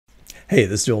Hey,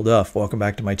 this is Joel Duff. Welcome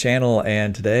back to my channel.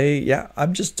 And today,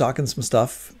 I'm just talking some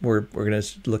stuff. We're going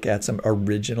to look at some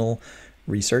original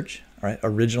research, all right?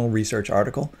 Original research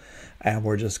article. And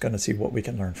we're just going to see what we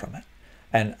can learn from it.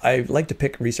 And I like to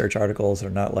pick research articles that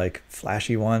are not like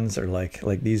flashy ones or like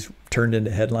these turned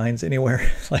into headlines anywhere.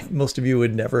 Like most of you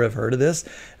would never have heard of this.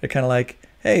 They're kind of like,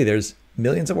 hey, there's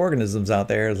millions of organisms out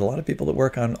there. There's a lot of people that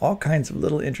work on all kinds of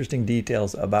little interesting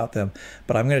details about them.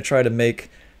 But I'm going to try to make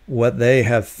what they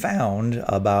have found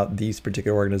about these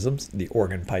particular organisms, the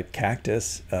organ pipe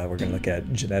cactus. We're going to look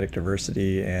at genetic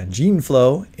diversity and gene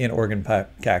flow in organ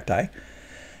pipe cacti.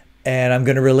 And I'm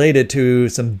going to relate it to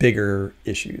some bigger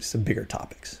issues, some bigger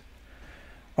topics.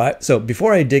 All right, so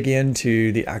before I dig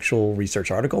into the actual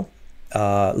research article,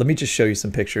 let me just show you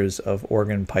some pictures of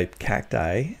organ pipe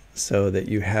cacti so that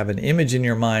you have an image in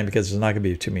your mind, because there's not going to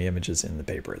be too many images in the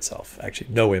paper itself.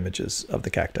 Actually, no images of the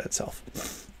cacti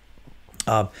itself.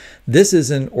 This is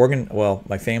an organ, well,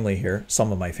 my family here,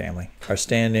 some of my family, are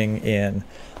standing in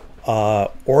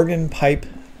Organ Pipe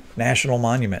National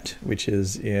Monument, which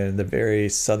is in the very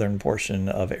southern portion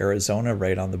of Arizona,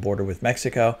 right on the border with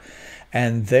Mexico.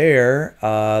 And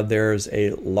there's a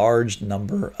large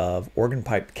number of organ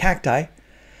pipe cacti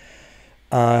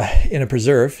in a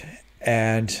preserve.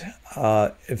 And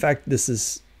in fact,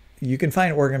 you can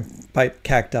find organ pipe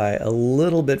cacti a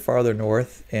little bit farther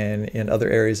north and in other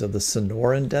areas of the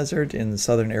Sonoran Desert in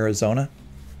southern Arizona.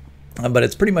 But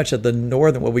it's pretty much at the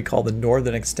northern, what we call the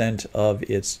northern extent of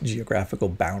its geographical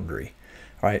boundary,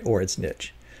 right, or its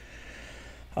niche.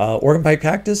 Organ pipe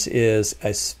cactus is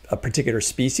a particular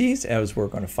species, as we're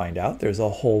going to find out. There's a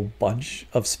whole bunch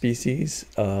of species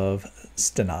of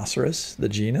Stenoceros, the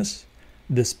genus.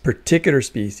 This particular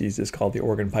species is called the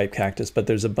organ pipe cactus, but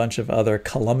there's a bunch of other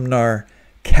columnar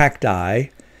cacti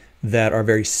that are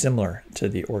very similar to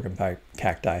the organ pipe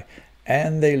cacti.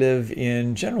 And they live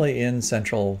generally in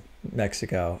central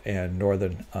Mexico and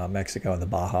northern Mexico and the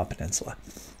Baja Peninsula.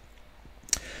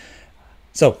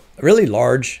 So a really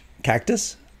large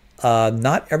cactus.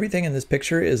 Not everything in this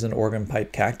picture is an organ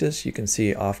pipe cactus. You can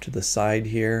see off to the side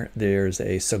here, there's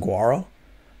a saguaro.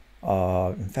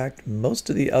 In fact, most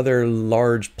of the other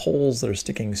large poles that are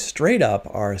sticking straight up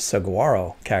are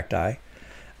saguaro cacti.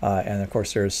 And of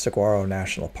course, there's Saguaro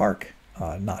National Park,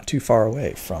 not too far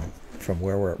away from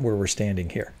where we're standing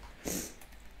here.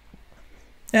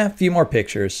 Yeah, a few more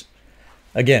pictures.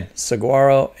 Again,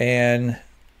 saguaro and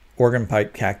organ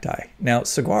pipe cacti. Now,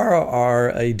 saguaro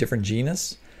are a different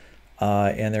genus,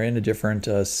 and they're in a different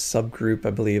subgroup,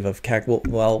 I believe, of cacti.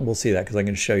 Well, we'll see that because I'm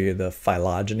going to show you the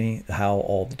phylogeny, how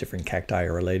all the different cacti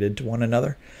are related to one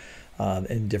another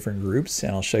in different groups.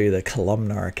 And I'll show you the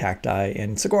columnar cacti.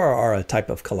 And saguaro are a type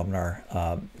of columnar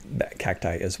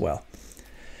cacti as well.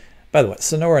 By the way,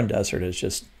 Sonoran Desert is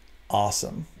just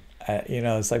awesome. You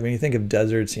know, it's like when you think of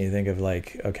deserts and you think of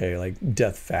like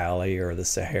Death Valley or the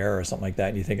Sahara or something like that,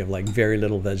 and you think of like very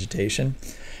little vegetation.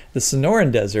 The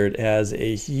Sonoran Desert has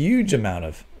a huge amount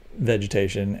of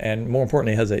vegetation, and more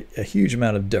importantly, has a huge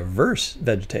amount of diverse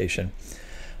vegetation.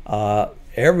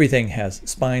 Everything has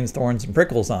spines, thorns, and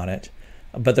prickles on it,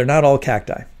 but they're not all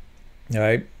cacti. All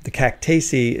right, the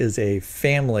Cactaceae is a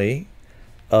family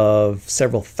of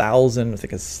several thousand, I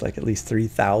think it's like at least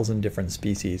 3,000 different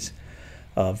species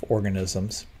of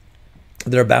organisms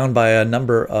that are bound by a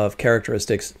number of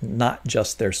characteristics, not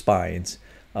just their spines,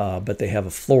 but they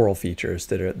have floral features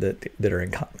that are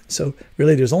in common. So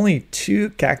really, there's only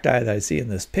two cacti that I see in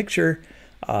this picture,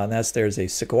 and there's a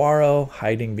saguaro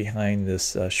hiding behind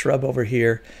this shrub over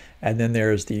here, and then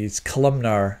there's these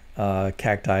columnar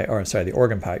cacti, or sorry, the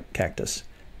organ pipe cactus.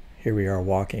 Here we are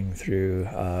walking through,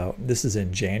 this is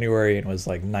in January, and it was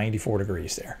like 94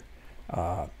 degrees there.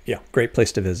 Yeah, great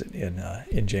place to visit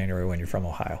in January when you're from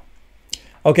Ohio.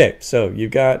 Okay, so you've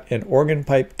got an organ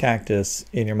pipe cactus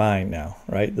in your mind now,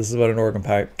 right? This is what an organ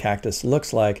pipe cactus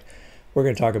looks like. We're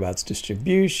going to talk about its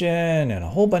distribution and a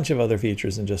whole bunch of other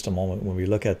features in just a moment when we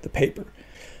look at the paper.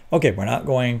 Okay, we're not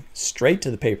going straight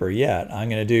to the paper yet. I'm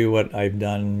going to do what I've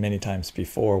done many times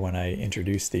before when I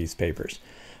introduce these papers.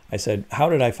 I said, how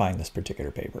did I find this particular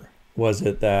paper? Was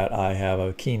it that I have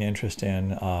a keen interest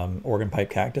in organ pipe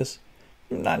cactus?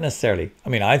 Not necessarily. I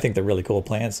mean, I think they're really cool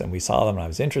plants, and we saw them and I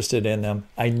was interested in them.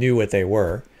 I knew what they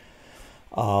were.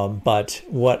 But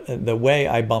the way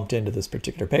I bumped into this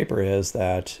particular paper is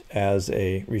that as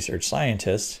a research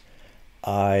scientist,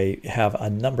 I have a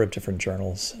number of different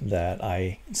journals that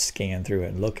I scan through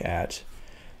and look at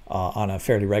on a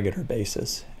fairly regular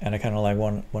basis. And I kind of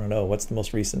want to know what's the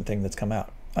most recent thing that's come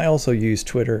out. I also use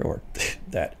Twitter, or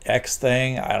that X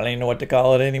thing, I don't even know what to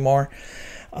call it anymore,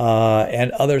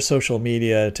 and other social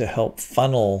media to help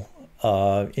funnel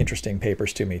interesting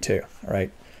papers to me too,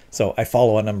 right? So I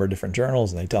follow a number of different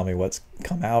journals, and they tell me what's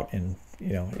come out, and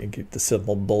get the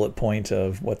simple bullet point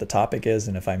of what the topic is,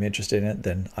 and if I'm interested in it,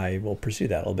 then I will pursue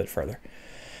that a little bit further.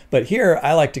 But here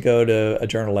I like to go to a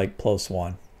journal like PLOS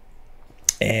One,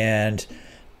 and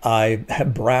I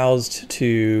have browsed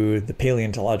to the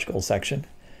paleontological section,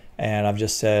 and I've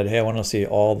just said, hey, I want to see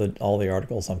all the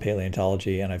articles on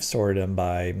paleontology, and I've sorted them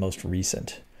by most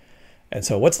recent. And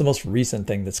so what's the most recent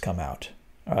thing that's come out?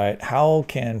 All right, how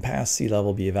can past sea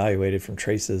level be evaluated from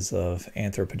traces of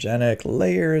anthropogenic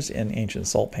layers in ancient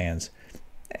salt pans?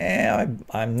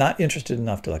 I'm not interested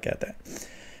enough to look at that.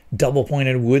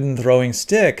 Double-pointed wooden throwing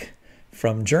stick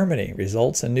from Germany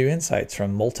results in new insights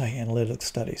from multi-analytic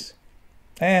studies.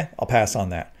 I'll pass on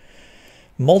that.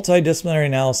 Multidisciplinary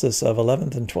analysis of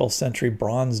 11th and 12th century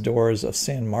bronze doors of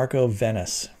San Marco,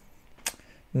 Venice.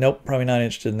 Nope, probably not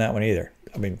interested in that one either.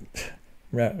 I mean,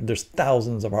 there's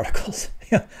thousands of articles.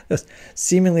 There's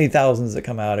seemingly thousands that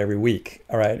come out every week.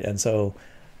 All right, and so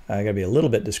I gotta be a little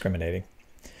bit discriminating.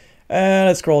 And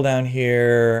let's scroll down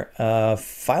here.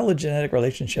 Phylogenetic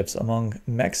relationships among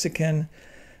Mexican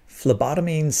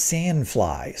phlebotomine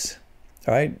sandflies.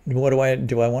 All right, what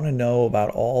do I want to know about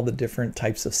all the different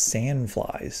types of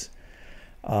sandflies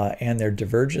and their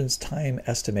divergence time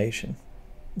estimation?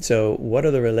 So what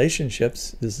are the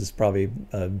relationships? This is probably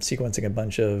sequencing a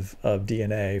bunch of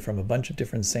DNA from a bunch of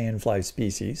different sandfly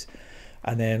species,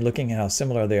 and then looking at how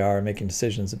similar they are, making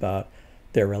decisions about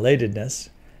their relatedness,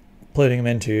 putting them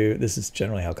into, this is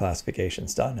generally how classification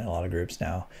is done in a lot of groups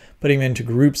now, putting them into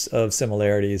groups of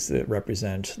similarities that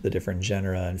represent the different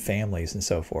genera and families and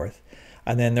so forth.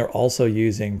 And then they're also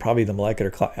using probably the molecular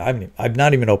clock. I've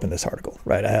not even opened this article,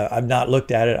 right? I've not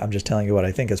looked at it. I'm just telling you what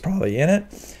I think is probably in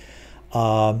it.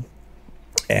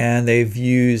 And they've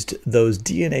used those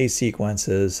DNA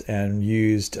sequences and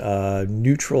used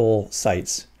neutral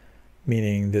sites,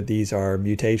 meaning that these are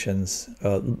mutations,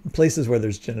 places where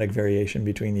there's genetic variation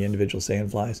between the individual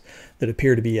sandflies that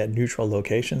appear to be at neutral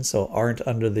locations, so aren't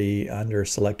under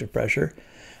selective pressure.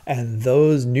 And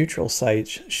those neutral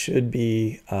sites should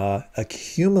be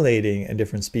accumulating in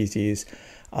different species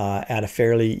at a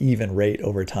fairly even rate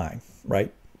over time,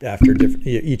 right? After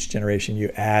each generation, you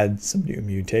add some new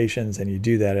mutations, and you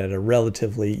do that at a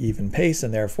relatively even pace,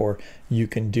 and therefore you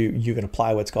can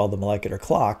apply what's called the molecular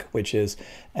clock, which is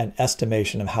an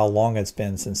estimation of how long it's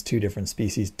been since two different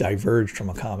species diverged from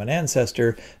a common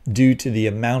ancestor due to the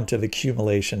amount of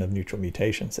accumulation of neutral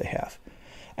mutations they have.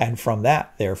 And from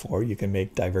that, therefore, you can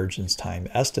make divergence time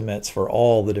estimates for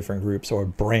all the different groups or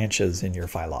branches in your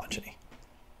phylogeny.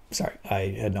 Sorry,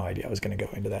 I had no idea I was going to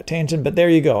go into that tangent, but there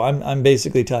you go. I'm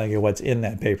basically telling you what's in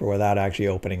that paper without actually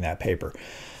opening that paper.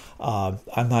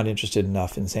 I'm not interested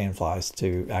enough in sandflies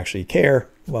to actually care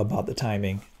about the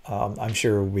timing. I'm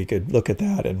sure we could look at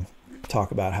that and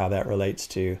talk about how that relates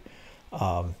to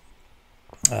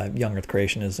young Earth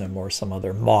creationism or some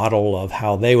other model of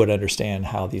how they would understand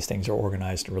how these things are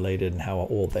organized and related and how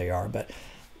old they are, but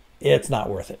it's not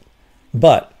worth it.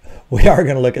 But we are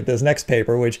going to look at this next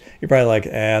paper, which you're probably like,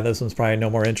 this one's probably no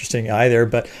more interesting either,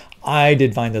 but I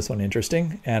did find this one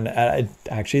interesting, and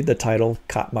actually the title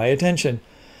caught my attention.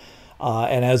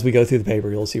 And as we go through the paper,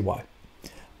 you'll see why.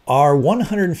 Are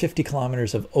 150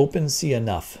 kilometers of open sea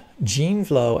enough? Gene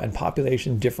flow and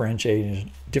population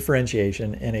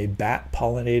differentiation in a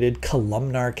bat-pollinated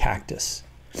columnar cactus.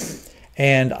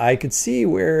 And I could see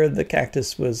where the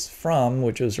cactus was from,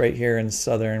 which was right here in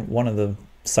southern, one of the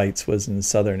sites was in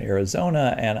southern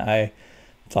Arizona, and I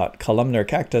thought columnar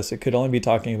cactus, it could only be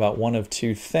talking about one of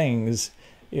two things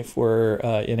if we're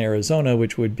in Arizona,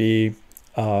 which would be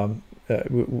the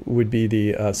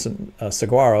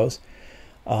saguaros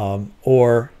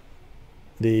or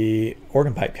the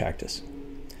Oregon pipe cactus.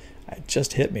 It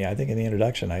just hit me, I think, in the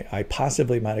introduction. I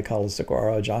possibly might have called a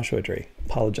saguaro a Joshua tree.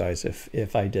 Apologize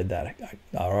if I did that.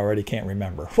 I already can't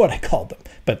remember what I called them,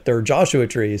 but they're Joshua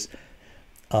trees.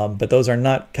 But those are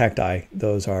not cacti.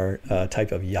 Those are a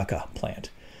type of yucca plant.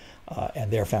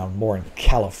 And they're found more in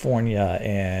California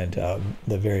and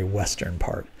the very western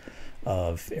part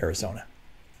of Arizona.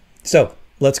 So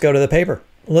let's go to the paper.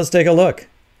 Let's take a look.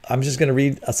 I'm just going to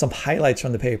read some highlights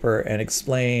from the paper and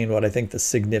explain what I think the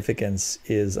significance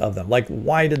is of them. Like,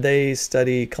 why did they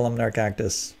study columnar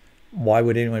cactus? Why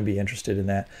would anyone be interested in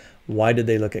that? Why did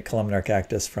they look at columnar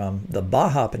cactus from the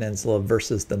Baja Peninsula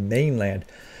versus the mainland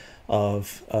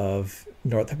of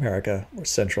North America or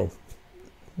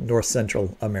North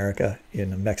Central America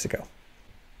in Mexico?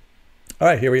 All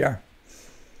right, here we are.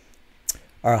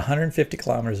 Are 150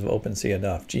 kilometers of open sea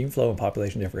enough? Gene flow and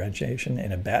population differentiation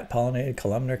in a bat-pollinated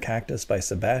columnar cactus by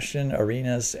Sebastian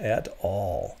Arenas et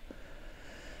al.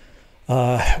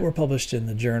 We're published in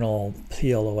the journal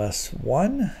PLOS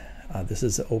 1. This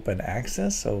is open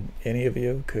access, so any of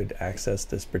you could access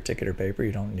this particular paper.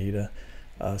 You don't need a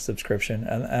subscription,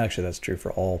 and actually that's true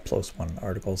for all PLOS 1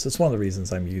 articles. It's one of the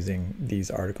reasons I'm using these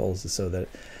articles is so that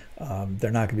they're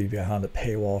not going to be behind the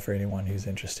paywall for anyone who's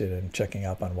interested in checking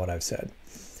up on what I've said.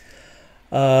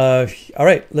 All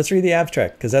right, let's read the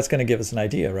abstract, because that's going to give us an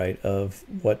idea, right, of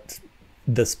what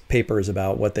this paper is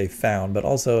about, what they found, but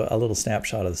also a little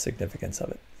snapshot of the significance of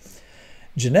it.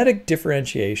 Genetic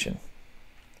differentiation,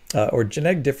 or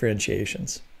genetic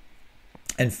differentiations,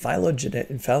 and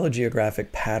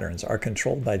phylogeographic patterns are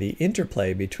controlled by the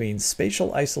interplay between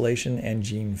spatial isolation and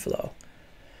gene flow.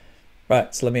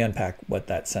 Right, so let me unpack what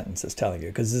that sentence is telling you,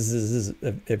 because this is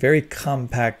a very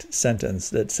compact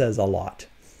sentence that says a lot,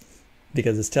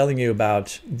 because it's telling you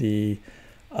about the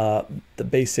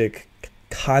basic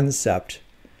concept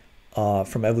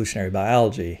from evolutionary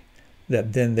biology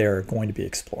that then they're going to be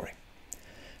exploring.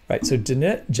 Right, so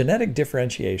genetic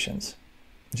differentiations.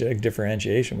 Genetic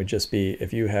differentiation would just be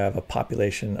if you have a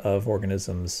population of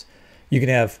organisms, you can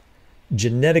have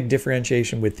genetic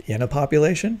differentiation within a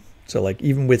population. So like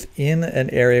even within an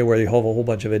area where you have a whole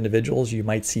bunch of individuals, you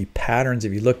might see patterns.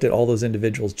 If you looked at all those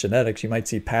individuals' genetics, you might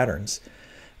see patterns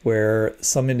where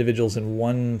some individuals in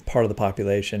one part of the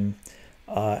population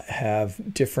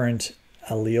have different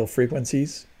allele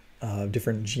frequencies,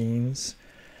 different genes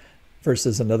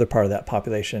versus another part of that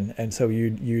population. And so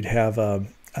you'd have a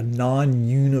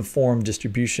non-uniform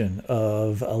distribution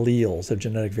of alleles of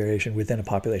genetic variation within a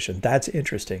population. That's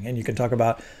interesting. And you can talk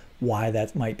about why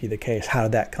that might be the case. How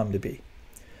did that come to be?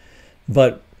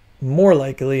 But more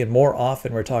likely and more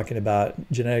often, we're talking about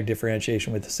genetic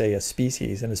differentiation with, say, a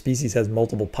species. And a species has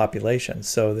multiple populations.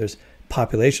 So there's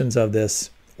populations of this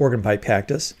organ pipe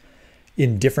cactus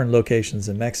in different locations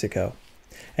in Mexico.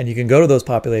 And you can go to those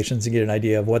populations and get an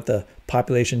idea of what the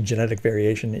population genetic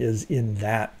variation is in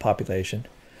that population.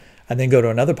 And then go to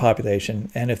another population.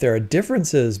 And if there are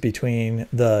differences between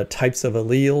the types of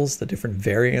alleles, the different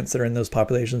variants that are in those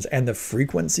populations, and the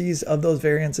frequencies of those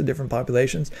variants in different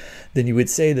populations, then you would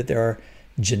say that there are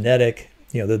genetic,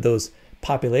 that those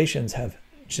populations have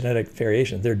genetic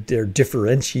variation. They're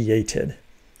differentiated.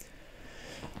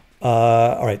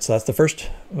 All right, so that's the first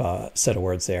set of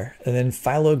words there. And then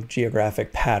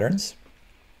phylogeographic patterns.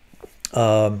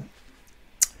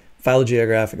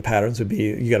 Phylogeographic patterns would be,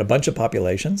 you got a bunch of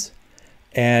populations,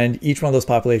 and each one of those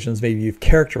populations maybe you've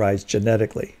characterized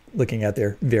genetically, looking at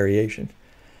their variation.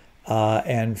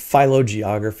 And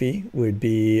phylogeography would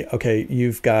be, okay,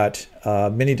 you've got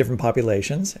many different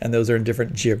populations, and those are in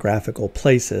different geographical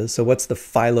places. So what's the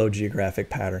phylogeographic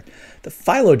pattern? The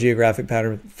phylogeographic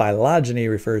pattern, phylogeny,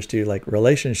 refers to like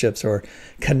relationships or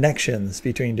connections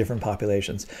between different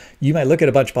populations. You might look at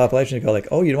a bunch of populations and go like,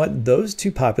 oh, you know what? Those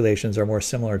two populations are more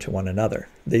similar to one another.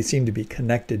 They seem to be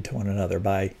connected to one another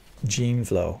by gene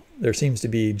flow. There seems to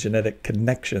be genetic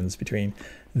connections between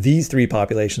these three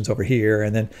populations over here,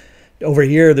 and then over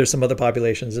here there's some other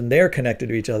populations and they're connected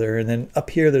to each other, and then up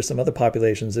here there's some other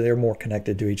populations and they're more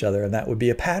connected to each other, and that would be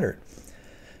a pattern.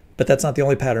 But that's not the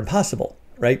only pattern possible,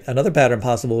 right? Another pattern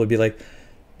possible would be like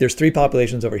there's three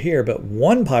populations over here, but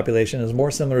one population is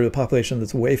more similar to the population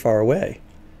that's way far away.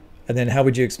 And then how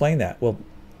would you explain that? Well,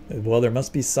 there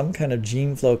must be some kind of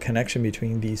gene flow connection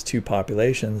between these two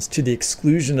populations to the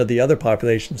exclusion of the other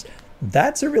populations.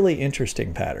 That's a really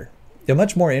interesting pattern. A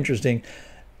much more interesting,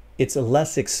 it's a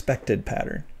less expected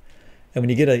pattern. And when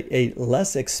you get a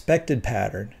less expected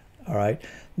pattern, all right,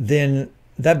 then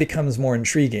that becomes more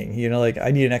intriguing. Like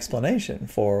I need an explanation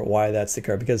for why that's the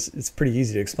case, because it's pretty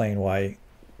easy to explain why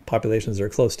populations that are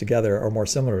close together are more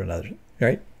similar to another,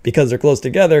 right? Because they're close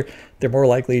together, they're more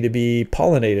likely to be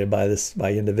pollinated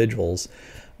by individuals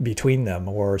between them,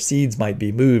 or seeds might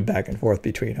be moved back and forth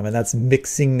between them, and that's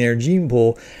mixing their gene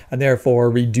pool and therefore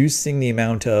reducing the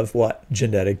amount of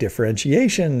genetic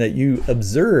differentiation that you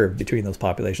observe between those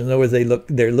populations. In other words,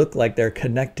 they look like they're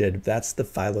connected. That's the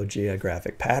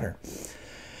phylogeographic pattern.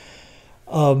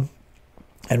 And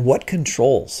what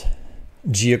controls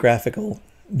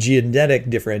genetic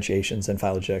differentiations and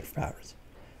phylogeographic patterns?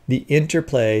 The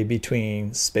interplay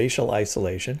between spatial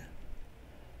isolation,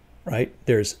 right?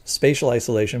 There's spatial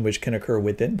isolation, which can occur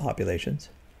within populations.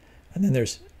 And then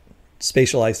there's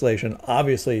spatial isolation,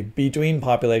 obviously, between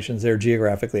populations that are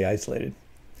geographically isolated.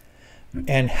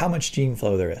 And how much gene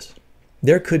flow there is.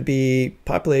 There could be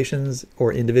populations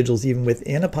or individuals even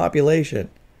within a population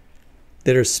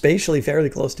that are spatially fairly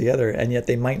close together, and yet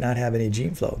they might not have any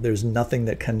gene flow. There's nothing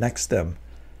that connects them.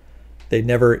 They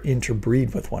never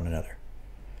interbreed with one another.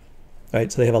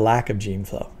 Right? So they have a lack of gene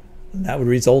flow. And that would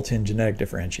result in genetic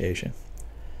differentiation.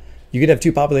 You could have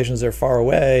two populations that are far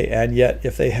away, and yet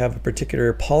if they have a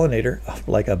particular pollinator,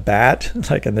 like a bat,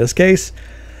 like in this case,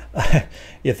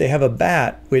 if they have a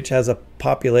bat which has a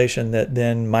population that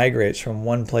then migrates from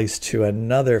one place to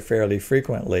another fairly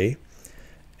frequently,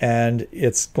 and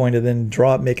it's going to then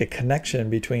make a connection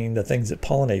between the things it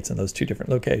pollinates in those two different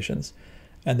locations,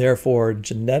 and therefore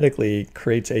genetically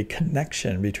creates a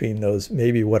connection between those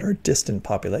maybe what are distant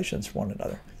populations from one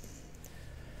another.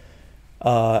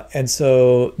 And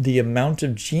so the amount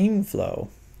of gene flow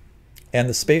and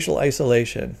the spatial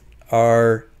isolation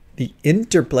are the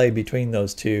interplay between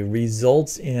those two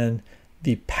results in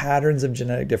the patterns of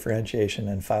genetic differentiation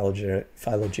and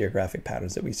phylogeographic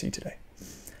patterns that we see today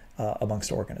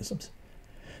amongst organisms.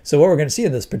 So what we're going to see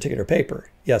in this particular paper,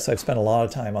 yes, I've spent a lot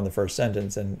of time on the first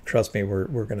sentence, and trust me,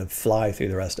 we're going to fly through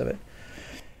the rest of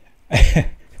it.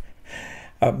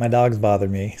 My dogs bothered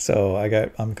me, so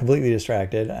I'm completely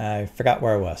distracted. I forgot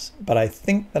where I was, but I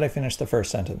think that I finished the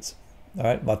first sentence. All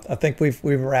right, but I think we've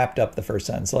wrapped up the first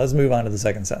sentence. So let's move on to the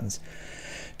second sentence.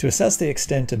 To assess the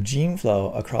extent of gene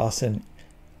flow across an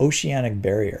oceanic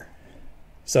barrier.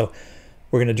 So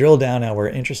we're going to drill down now. We're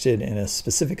interested in a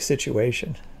specific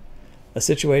situation. A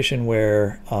situation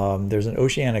where there's an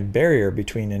oceanic barrier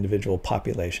between individual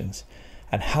populations.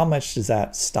 And how much does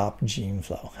that stop gene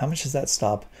flow? How much does that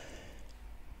stop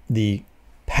the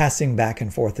passing back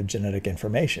and forth of genetic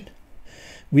information?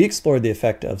 We explored the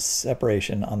effect of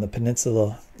separation on the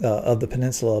peninsula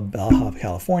of Baja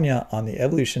California on the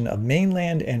evolution of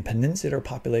mainland and peninsular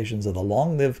populations of the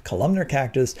long-lived columnar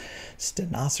cactus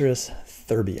Stenoceros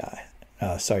thurbii.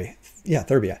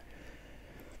 Thurbii.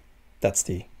 That's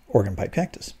the Oregon pipe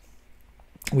cactus.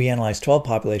 We analyzed 12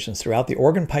 populations throughout the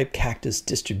Oregon pipe cactus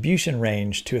distribution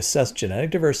range to assess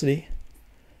genetic diversity,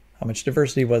 how much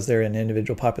diversity was there in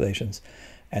individual populations,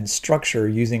 and structure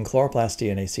using chloroplast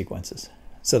DNA sequences.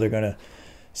 So they're going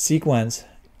to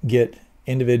get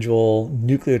individual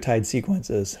nucleotide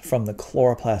sequences from the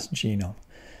chloroplast genome.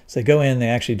 So they go in, they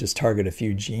actually just target a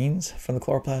few genes from the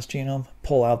chloroplast genome,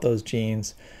 pull out those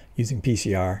genes using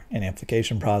PCR, an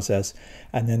amplification process,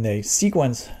 and then they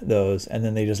sequence those, and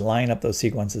then they just line up those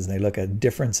sequences and they look at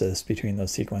differences between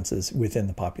those sequences within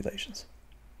the populations.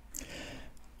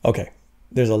 Okay,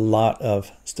 there's a lot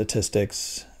of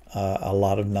statistics, a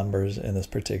lot of numbers in this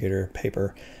particular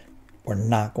paper. We're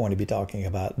not going to be talking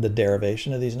about the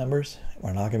derivation of these numbers.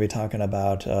 We're not going to be talking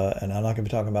about, and I'm not going to be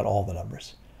talking about all the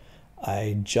numbers.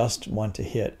 I just want to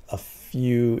hit a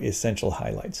few essential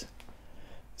highlights.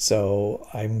 So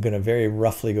I'm going to very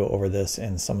roughly go over this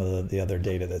and some of the other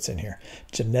data that's in here.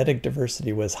 Genetic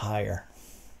diversity was higher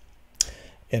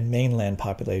in mainland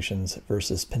populations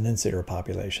versus peninsular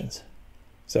populations.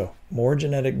 So more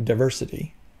genetic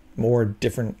diversity, more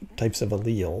different types of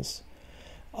alleles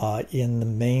in the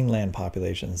mainland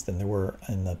populations than there were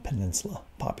in the peninsula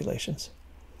populations.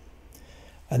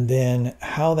 And then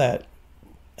how those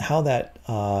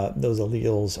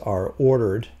alleles are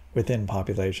ordered within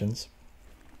populations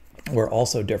were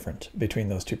also different between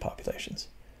those two populations.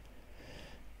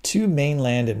 2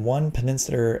 mainland and 1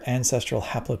 peninsular ancestral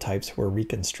haplotypes were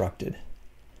reconstructed.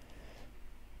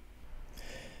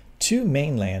 2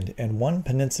 mainland and 1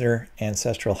 peninsular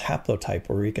ancestral haplotype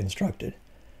were reconstructed.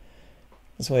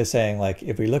 That's why I'm saying, like,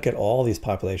 if we look at all these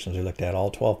populations, we looked at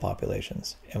all 12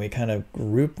 populations, and we kind of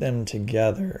grouped them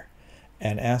together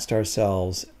and asked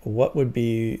ourselves, what would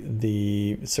be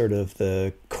the sort of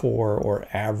the core or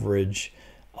average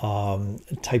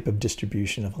type of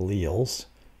distribution of alleles,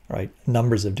 right?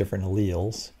 Numbers of different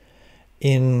alleles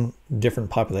in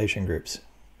different population groups.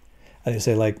 And they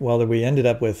say, like, well, we ended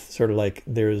up with sort of like,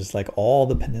 there's like all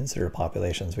the peninsular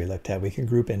populations we looked at, we could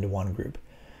group into one group.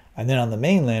 And then on the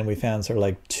mainland, we found sort of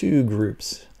like 2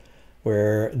 groups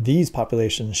where these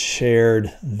populations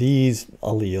shared these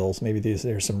alleles. Maybe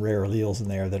there's some rare alleles in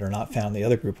there that are not found in the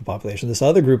other group of populations. This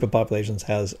other group of populations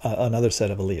has another set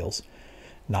of alleles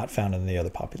not found in the other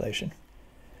population.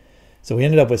 So we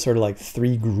ended up with sort of like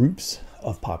 3 groups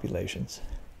of populations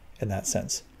in that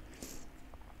sense.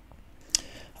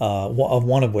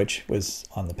 One of which was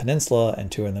on the peninsula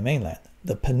and 2 in the mainland.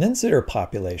 The peninsular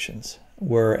populations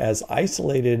were as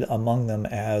isolated among them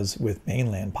as with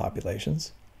mainland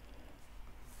populations.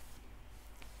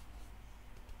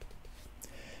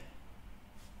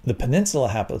 The peninsula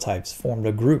haplotypes formed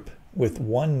a group with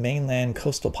 1 mainland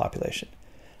coastal population,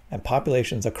 and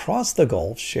populations across the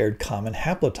Gulf shared common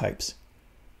haplotypes.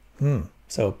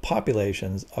 So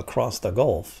populations across the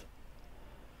Gulf,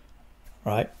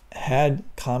 right, had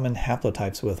common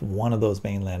haplotypes with one of those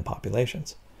mainland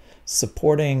populations,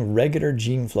 supporting regular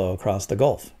gene flow across the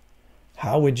Gulf.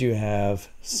 how would you have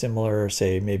similar,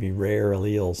 say, maybe rare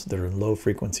alleles that are low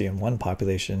frequency in one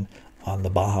population on the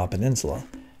Baja Peninsula,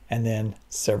 and then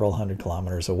several hundred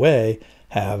kilometers away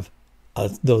have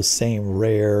those same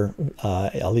rare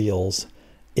alleles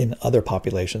in other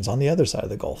populations on the other side of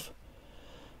the Gulf,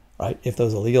 right? If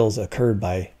those alleles occurred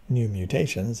by new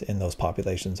mutations in those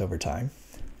populations over time,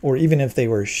 or even if they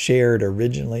were shared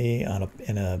originally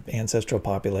in an ancestral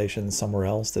population somewhere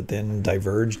else that then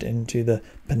diverged into the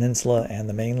peninsula and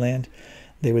the mainland,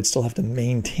 they would still have to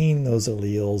maintain those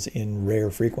alleles in rare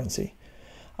frequency.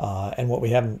 And what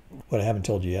I haven't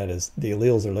told you yet is the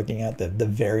alleles they're looking at, the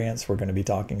variants we're going to be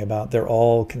talking about, they're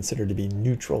all considered to be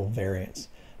neutral variants,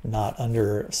 not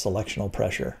under selectional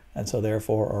pressure, and so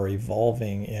therefore are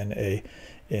evolving in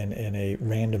a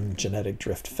random genetic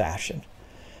drift fashion.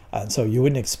 And so you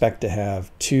wouldn't expect to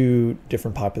have two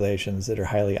different populations that are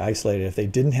highly isolated if they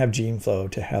didn't have gene flow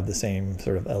to have the same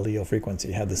sort of allele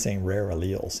frequency, have the same rare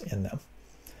alleles in them.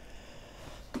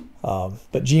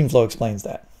 But gene flow explains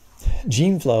that.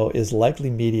 Gene flow is likely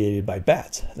mediated by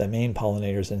bats, the main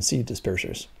pollinators and seed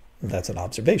dispersers. That's an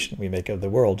observation we make of the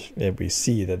world. We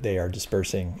see that they are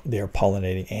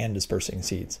pollinating and dispersing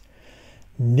seeds.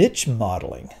 Niche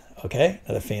modeling, okay,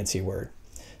 another fancy word,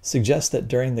 suggests that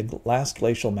during the last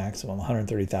glacial maximum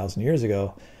 130,000 years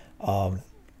ago,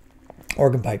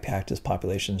 Oregon pipe cactus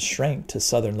populations shrank to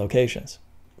southern locations.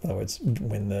 In other words,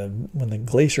 when the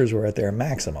glaciers were at their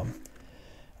maximum,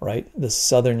 right, the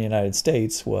southern United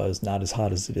States was not as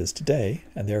hot as it is today,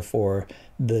 and therefore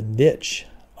the niche,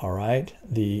 all right,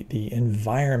 the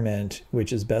environment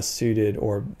which is best suited,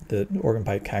 or the Oregon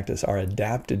pipe cactus are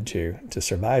adapted to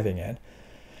surviving in,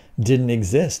 didn't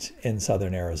exist in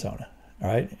southern Arizona. All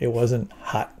right, it wasn't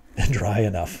hot and dry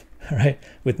enough, all right,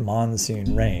 with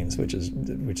monsoon rains, which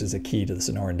is a key to the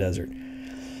Sonoran Desert.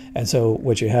 And so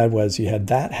what you had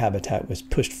that habitat was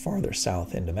pushed farther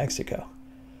south into Mexico.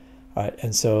 All right,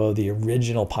 and so the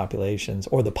original populations,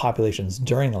 or the populations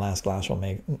during the last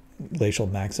glacial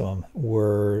maximum,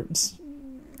 were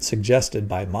suggested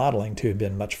by modeling to have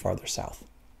been much farther south.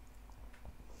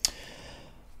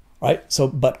 All right, so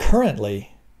but currently,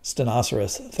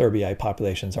 Stenoceros thurbii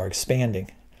populations are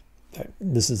expanding.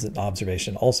 This is an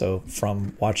observation also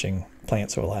from watching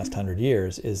plants over the last 100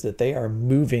 years, is that they are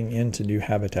moving into new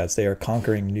habitats. They are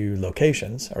conquering new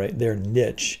locations, all right? Their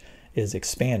niche is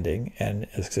expanding, and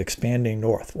it's expanding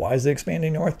north. Why is it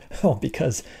expanding north? Well,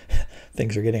 because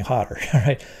things are getting hotter, all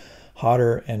right?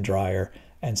 Hotter and drier.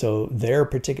 And so their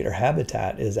particular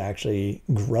habitat is actually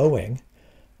growing,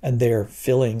 and they're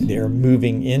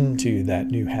moving into that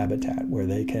new habitat where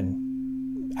they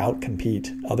can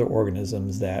outcompete other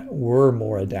organisms that were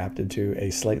more adapted to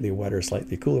a slightly wetter,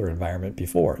 slightly cooler environment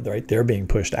before, right? They're being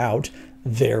pushed out,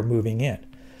 they're moving in.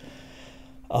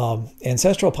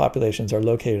 Ancestral populations are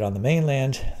located on the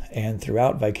mainland and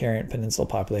throughout vicariant peninsula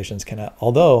populations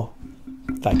although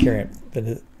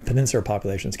vicariant peninsular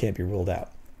populations can't be ruled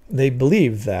out. They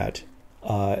believe that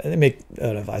they make,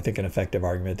 I think, an effective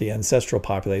argument. The ancestral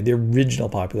population, the original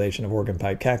population of Oregon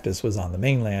pipe cactus was on the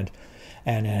mainland,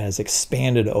 and it has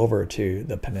expanded over to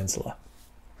the peninsula.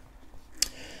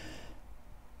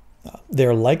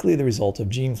 They're likely the result of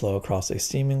gene flow across a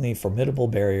seemingly formidable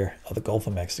barrier of the Gulf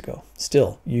of Mexico.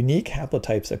 Still, unique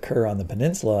haplotypes occur on the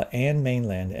peninsula and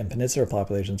mainland, and peninsular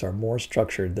populations are more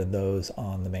structured than those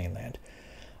on the mainland.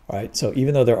 All right, so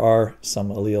even though there are some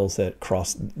alleles that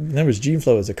cross, in other words, gene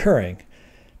flow is occurring,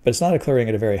 but it's not occurring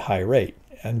at a very high rate.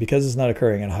 And because it's not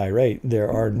occurring at a high rate,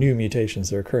 there are new mutations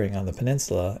that are occurring on the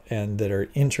peninsula and that are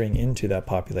entering into that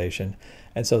population.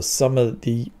 And so some of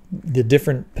the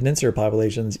different peninsular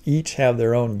populations each have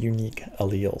their own unique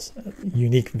alleles,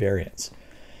 unique variants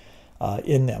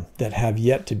in them that have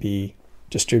yet to be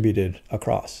distributed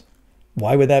across.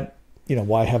 Why would that,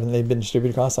 why haven't they been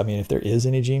distributed across? I mean, if there is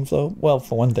any gene flow, well,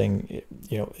 for one thing,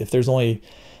 if there's only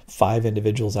 5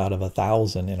 individuals out of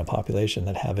 1,000 in a population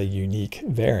that have a unique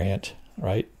variant,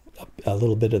 right? A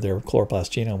little bit of their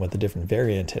chloroplast genome with a different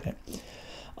variant in it.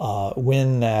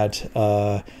 When that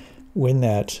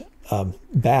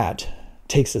bat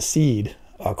takes a seed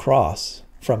across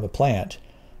from a plant,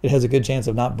 it has a good chance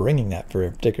of not bringing that for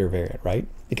a particular variant, right?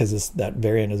 Because that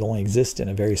variant only exists in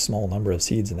a very small number of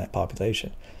seeds in that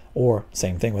population. Or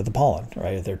same thing with the pollen,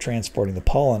 right? If they're transporting the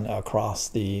pollen across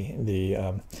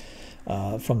from the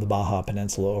Baja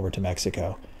Peninsula over to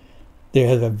Mexico, they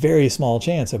have a very small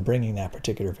chance of bringing that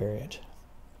particular variant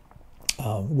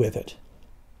with it.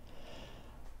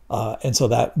 And so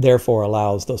that therefore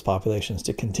allows those populations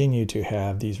to continue to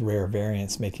have these rare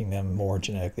variants, making them more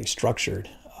genetically structured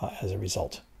as a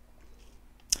result.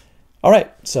 All right,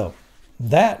 so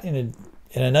that in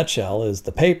a nutshell is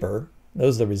the paper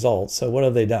those are the results. So what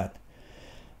have they done?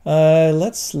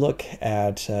 Let's look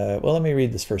at, well, let me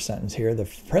read this first sentence here. The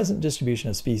present distribution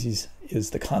of species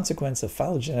is the consequence of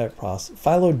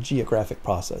phylogeographic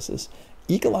processes,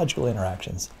 ecological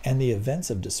interactions, and the events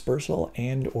of dispersal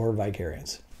and or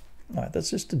vicariance. All right, that's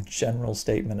just a general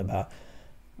statement about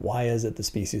why is it the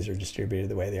species are distributed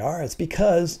the way they are. It's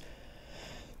because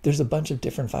there's a bunch of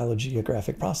different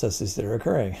phylogeographic processes that are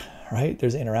occurring, right?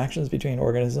 There's interactions between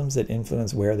organisms that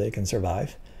influence where they can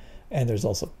survive. And there's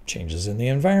also changes in the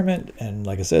environment. And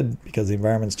like I said, because the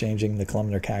environment's changing, the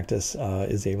columnar cactus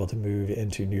is able to move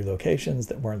into new locations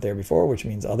that weren't there before, which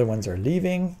means other ones are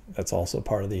leaving. That's also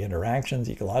part of the interactions,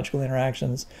 ecological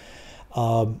interactions.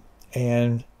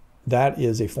 And that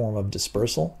is a form of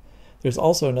dispersal. There's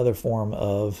also another form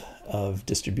of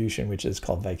distribution, which is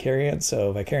called vicariance.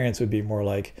 So vicariance would be more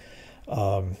like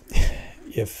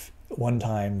if one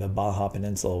time the Baja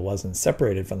Peninsula wasn't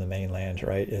separated from the mainland,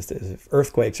 right? If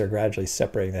earthquakes are gradually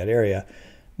separating that area,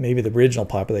 maybe the original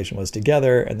population was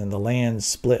together and then the land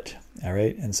split, all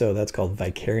right? And so that's called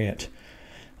vicariant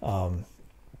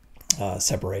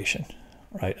separation,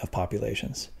 right, of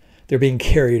populations. They're being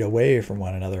carried away from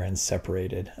one another and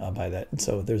separated by that. And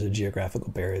so there's a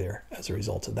geographical barrier as a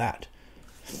result of that.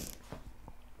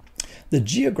 The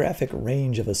geographic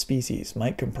range of a species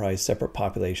might comprise separate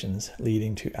populations,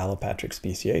 leading to allopatric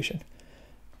speciation.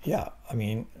 Yeah, I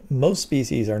mean, most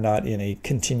species are not in a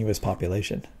continuous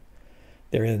population.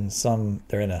 They're in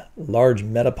a large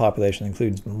metapopulation that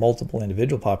includes multiple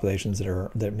individual populations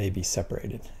that may be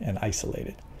separated and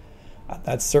isolated.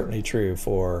 That's certainly true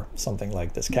for something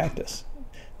like this cactus.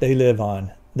 They live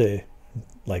on the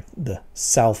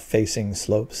south-facing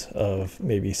slopes of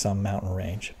maybe some mountain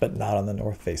range, but not on the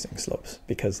north-facing slopes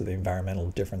because of the environmental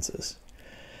differences.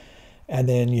 And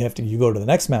then you go to the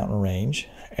next mountain range,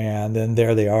 and then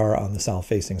there they are on the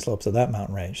south-facing slopes of that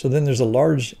mountain range. So then there's a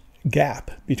large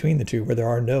gap between the two where there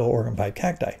are no organ pipe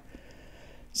cacti.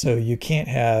 So you can't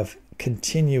have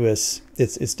continuous,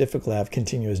 it's difficult to have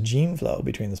continuous gene flow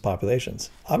between those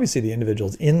populations. Obviously the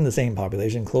individuals in the same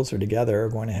population closer together are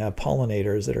going to have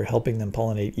pollinators that are helping them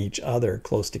pollinate each other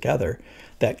close together.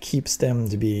 That keeps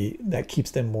them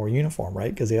more uniform,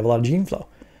 right? Because they have a lot of gene flow.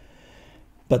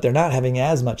 But they're not having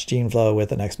as much gene flow with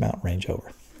the next mountain range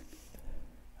over,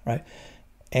 right?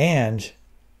 And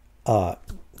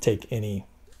take any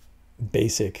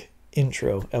basic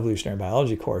intro evolutionary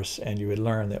biology course and you would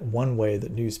learn that one way that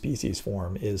new species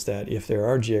form is that if there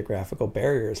are geographical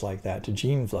barriers like that to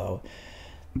gene flow,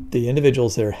 the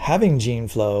individuals that are having gene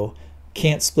flow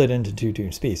can't split into two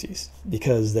new species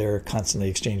because they're constantly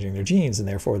exchanging their genes and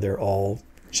therefore they're all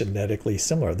genetically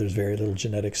similar. There's very little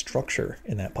genetic structure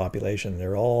in that population. They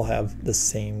all have the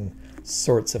same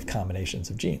sorts of combinations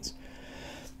of genes.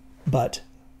 But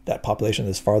that population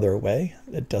that's farther away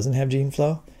that doesn't have gene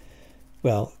flow,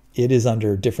 well, it is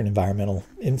under different environmental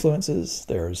influences.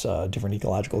 There's different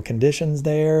ecological conditions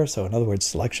there. So in other words,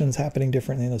 selection's happening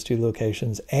differently in those two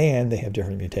locations and they have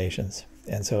different mutations.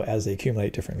 And so as they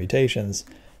accumulate different mutations,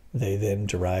 they then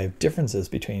derive differences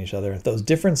between each other. If those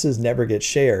differences never get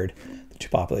shared, the two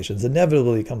populations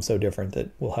inevitably become so different that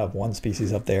we'll have one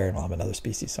species up there and we'll have another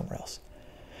species somewhere else.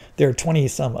 There are 20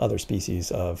 some other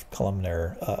species of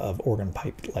columnar, of organ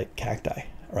pipe-like cacti,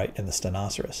 right, in the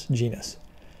Stenoceros genus.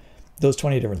 Those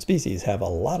 20 different species have a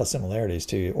lot of similarities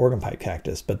to organ pipe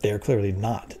cactus, but they're clearly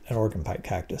not an organ pipe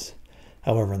cactus.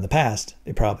 However, in the past,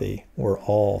 they probably were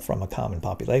all from a common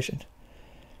population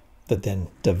that then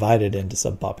divided into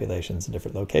subpopulations in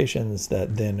different locations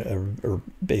that then are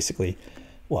basically,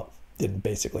 well, didn't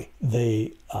basically,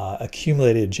 they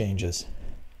accumulated changes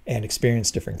and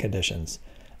experienced different conditions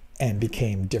and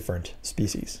became different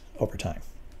species over time.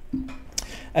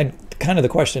 And kind of the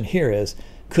question here is,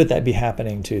 could that be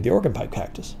happening to the organ pipe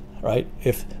cactus, right?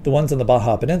 If the ones in the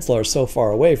Baja Peninsula are so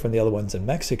far away from the other ones in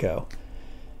Mexico,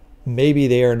 maybe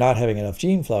they are not having enough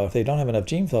gene flow. If they don't have enough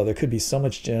gene flow, there could be so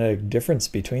much genetic difference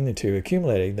between the two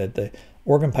accumulating that the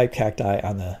organ pipe cacti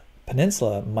on the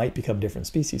peninsula might become different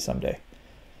species someday.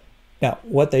 Now,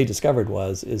 what they discovered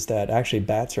is that actually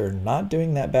bats are not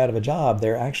doing that bad of a job.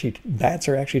 Bats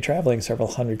are actually traveling several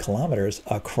hundred kilometers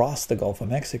across the Gulf of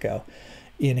Mexico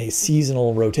in a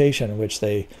seasonal rotation in which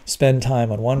they spend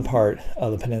time on one part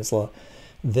of the peninsula,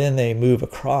 then they move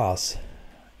across,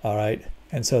 all right?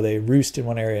 And so they roost in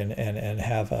one area and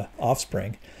have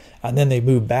offspring, and then they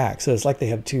move back. So it's like they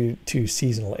have two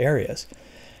seasonal areas.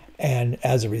 And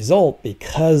as a result,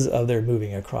 because of their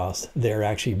moving across, they're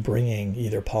actually bringing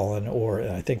either pollen or,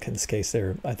 I think in this case,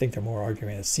 they're more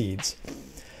arguing that seeds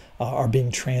are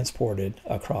being transported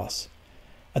across.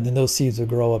 And then those seeds will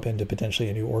grow up into potentially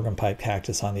a new organ pipe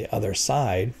cactus on the other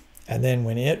side. And then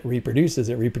when it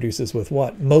reproduces with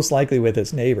what? Most likely with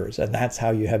its neighbors. And that's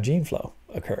how you have gene flow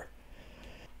occur.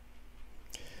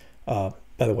 By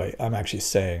the way, I'm actually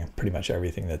saying pretty much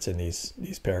everything that's in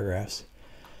these paragraphs.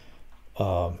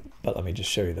 But let me just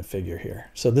show you the figure here.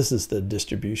 So this is the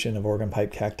distribution of organ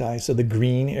pipe cacti. So the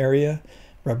green area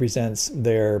represents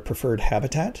their preferred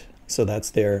habitat. So that's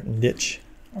their niche,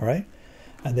 all right?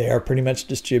 And they are pretty much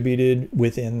distributed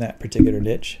within that particular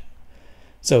niche.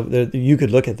 So you could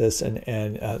look at this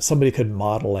and somebody could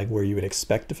model like where you would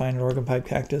expect to find an organ pipe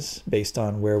cactus based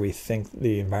on where we think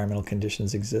the environmental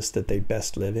conditions exist that they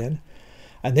best live in.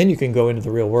 And then you can go into the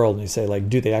real world and you say, like,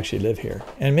 do they actually live here?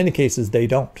 And in many cases, they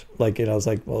don't. Like, you know, it's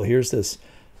like, well, here's this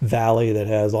valley that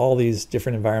has all these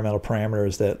different environmental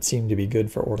parameters that seem to be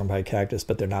good for organ pipe cactus,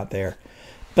 but they're not there.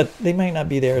 But they might not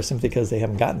be there simply because they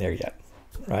haven't gotten there yet,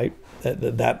 right?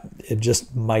 That it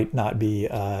just might not be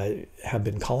have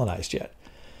been colonized yet.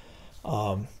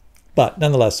 But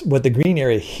nonetheless, what the green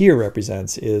area here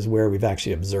represents is where we've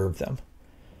actually observed them.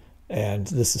 And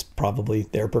this is probably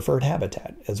their preferred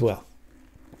habitat as well.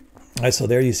 All right, so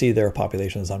there you see there are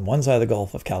populations on one side of the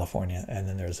Gulf of California, and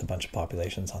then there's a bunch of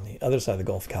populations on the other side of the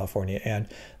Gulf of California. And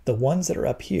the ones that are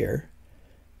up here,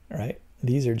 all right,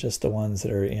 these are just the ones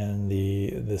that are in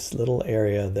this little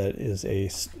area that is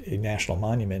a national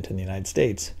monument in the United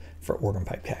States for organ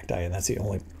pipe cacti, and that's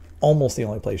almost the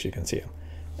only place you can see them.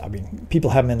 I mean, people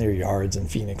have them in their yards in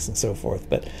Phoenix and so forth,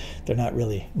 but they're not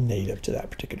really native to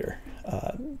that particular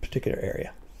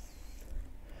area.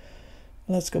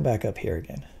 Let's go back up here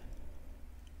again.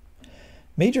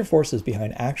 Major forces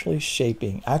behind actual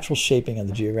shaping of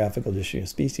the geographical distribution of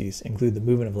species include the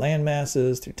movement of land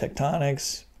masses through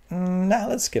tectonics. Now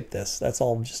let's skip this. That's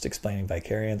all just explaining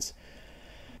vicariance.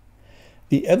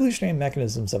 The evolutionary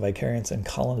mechanisms of vicariance and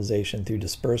colonization through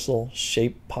dispersal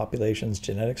shaped populations'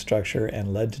 genetic structure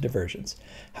and led to divergence.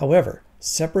 However,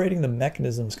 separating the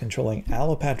mechanisms controlling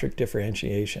allopatric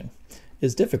differentiation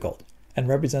is difficult and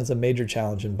represents a major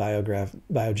challenge in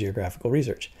biogeographical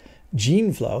research.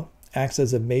 Gene flow acts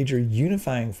as a major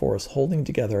unifying force holding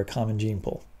together a common gene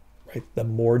pool. Right? The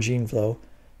more gene flow,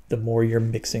 the more you're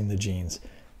mixing the genes,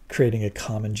 creating a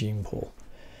common gene pool.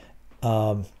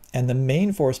 And the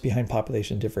main force behind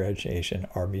population differentiation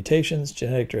are mutations,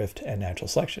 genetic drift, and natural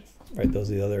selection. Right?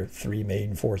 Those are the other three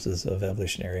main forces of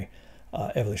evolutionary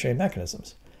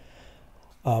mechanisms.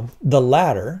 The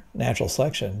latter, natural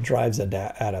selection, drives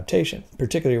adaptation,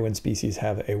 particularly when species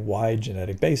have a wide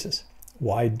genetic basis,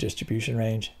 wide distribution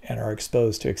range, and are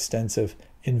exposed to extensive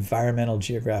environmental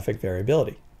geographic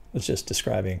variability. It's just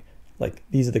describing, like,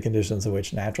 these are the conditions in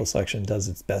which natural selection does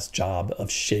its best job of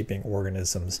shaping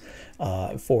organisms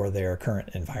for their current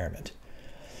environment.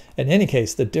 In any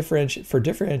case, for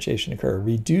differentiation to occur,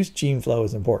 reduced gene flow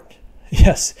is important.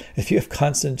 Yes, if you have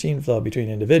constant gene flow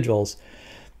between individuals,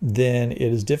 then it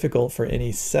is difficult for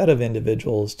any set of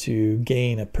individuals to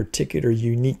gain a particular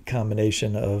unique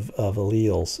combination of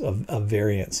alleles, of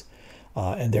variants,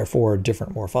 and therefore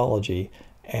different morphology,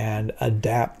 and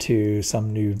adapt to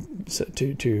some new,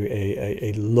 to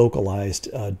a localized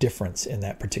difference in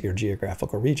that particular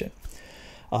geographical region.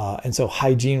 And so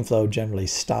high gene flow generally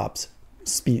stops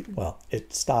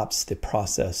it stops the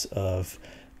process of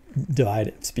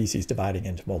species dividing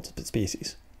into multiple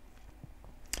species.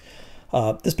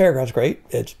 This paragraph is great.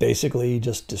 It basically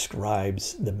just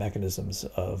describes the mechanisms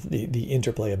of the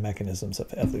interplay of mechanisms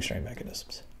of evolutionary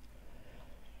mechanisms.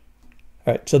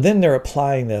 All right, so then they're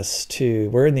applying this to,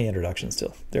 we're in the introduction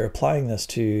still. They're applying this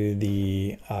to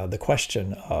the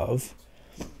question of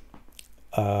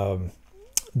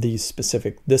this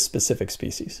specific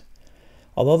species.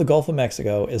 Although the Gulf of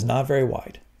Mexico is not very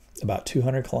wide, about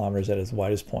 200 kilometers at its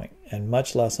widest point, and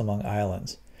much less among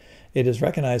islands, it is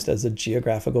recognized as a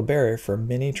geographical barrier for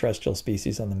many terrestrial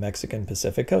species on the Mexican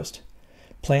Pacific coast.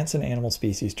 Plants and animal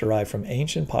species derived from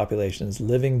ancient populations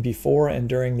living before and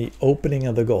during the opening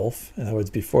of the Gulf, in other words,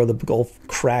 before the Gulf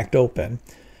cracked open,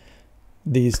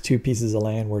 these two pieces of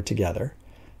land were together,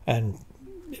 and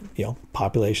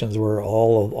populations were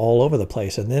all over the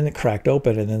place, and then it cracked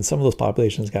open, and then some of those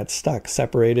populations got stuck,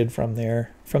 separated from their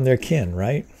kin,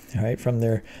 right, from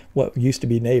their what used to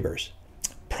be neighbors.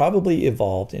 Probably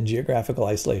evolved in geographical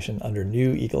isolation under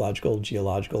new ecological,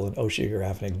 geological, and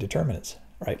oceanographic determinants.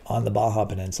 Right, on the Baja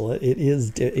Peninsula, it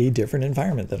is a different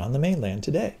environment than on the mainland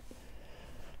today.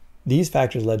 These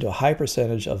factors led to a high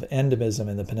percentage of endemism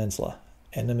in the peninsula.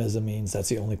 Endemism means that's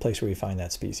the only place where we find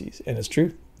that species, and it's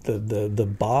true.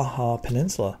 The Baja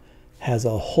Peninsula has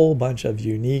a whole bunch of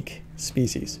unique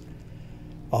species,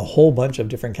 a whole bunch of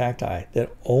different cacti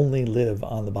that only live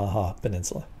on the Baja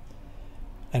Peninsula.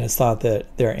 And it's thought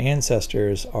that their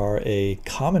ancestors are a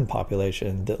common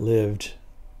population that lived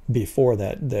before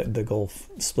the Gulf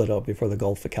split up, before the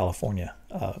Gulf of California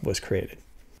was created.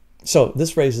 So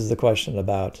this raises the question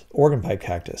about organ pipe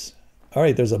cactus. All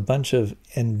right, there's a bunch of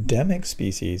endemic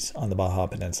species on the Baja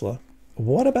Peninsula.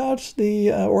 What about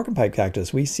the organ pipe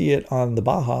cactus? We see it on the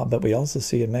Baja, but we also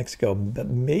see it in Mexico. But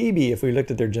maybe if we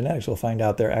looked at their genetics, we'll find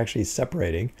out they're actually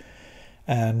separating.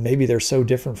 And maybe they're so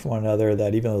different from one another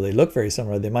that even though they look very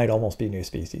similar, they might almost be new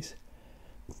species.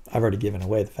 I've already given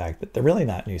away the fact that they're really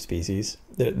not new species.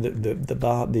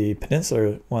 The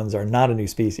peninsular ones are not a new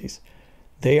species.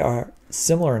 They are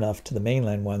similar enough to the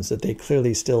mainland ones that they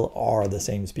clearly still are the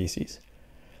same species.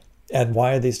 And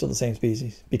why are they still the same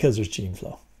species? Because there's gene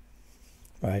flow,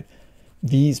 right?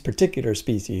 These particular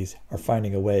species are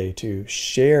finding a way to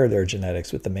share their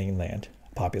genetics with the mainland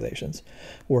populations,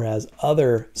 whereas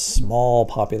other small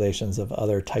populations of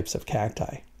other types of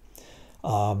cacti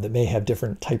that may have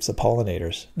different types of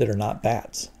pollinators that are not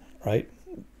bats, right?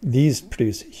 These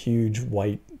produce huge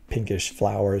white pinkish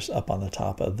flowers up on the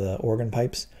top of the organ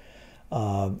pipes,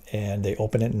 and they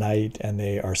open at night, and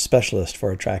they are specialists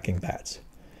for attracting bats.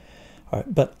 All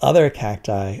right, but other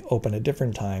cacti open at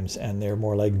different times, and they're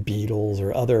more like beetles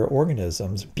or other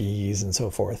organisms, bees and so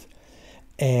forth,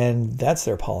 and that's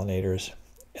their pollinators,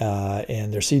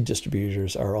 and their seed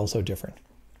distributors are also different,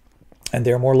 and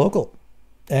they're more local.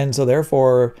 And so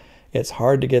therefore, it's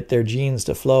hard to get their genes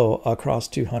to flow across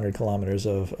 200 kilometers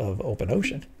of open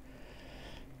ocean.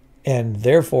 And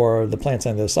therefore, the plants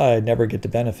on the other side never get to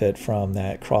benefit from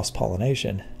that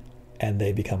cross-pollination, and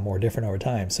they become more different over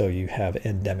time. So you have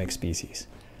endemic species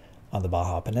on the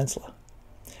Baja Peninsula.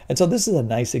 And so this is a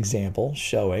nice example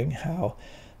showing how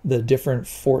the different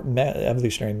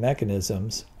evolutionary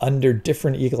mechanisms under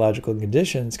different ecological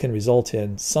conditions can result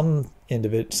in some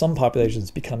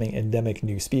populations becoming endemic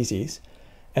new species,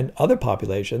 and other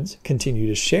populations continue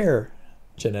to share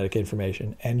genetic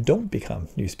information and don't become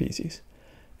new species,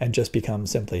 and just become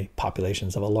simply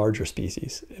populations of a larger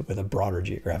species with a broader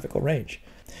geographical range.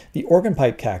 The organ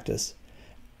pipe cactus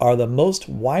are the most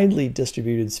widely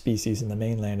distributed species in the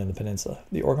mainland and the peninsula.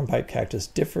 The organ pipe cactus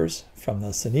differs from the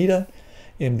Sonida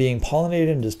in being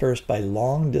pollinated and dispersed by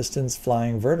long-distance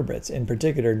flying vertebrates, in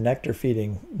particular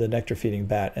the nectar-feeding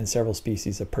bat and several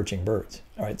species of perching birds.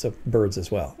 All right, so birds as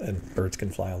well, and birds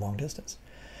can fly a long distance.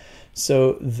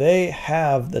 So they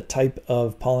have the type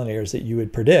of pollinators that you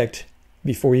would predict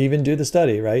before you even do the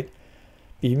study, right?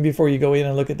 Even before you go in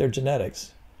and look at their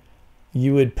genetics,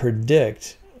 you would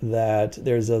predict that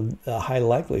there's a high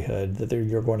likelihood that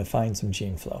you're going to find some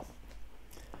gene flow.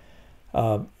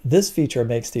 This feature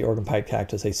makes the organ pipe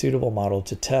cactus a suitable model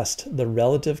to test the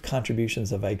relative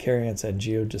contributions of vicariance and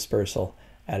geodispersal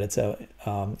at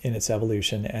in its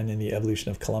evolution and in the evolution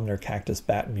of columnar cactus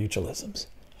bat mutualisms.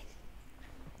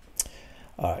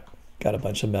 All right, got a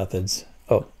bunch of methods.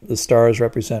 Oh, the stars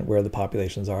represent where the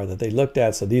populations are that they looked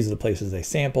at. So these are the places they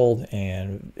sampled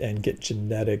and get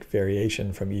genetic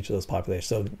variation from each of those populations.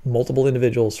 So multiple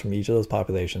individuals from each of those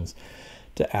populations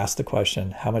to ask the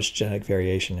question, how much genetic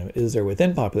variation is there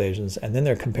within populations? And then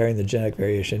they're comparing the genetic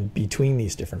variation between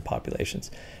these different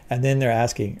populations. And then they're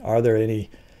asking, are there any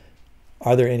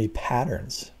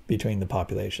patterns between the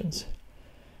populations?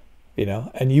 You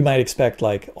know, and you might expect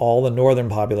like all the northern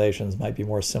populations might be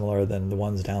more similar than the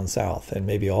ones down south, and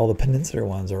maybe all the peninsular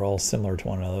ones are all similar to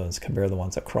one another, and compare the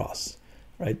ones across,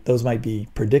 right? Those might be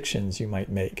predictions you might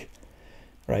make,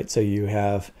 right? So you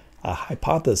have a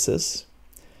hypothesis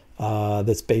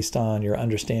that's based on your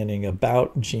understanding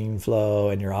about gene flow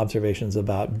and your observations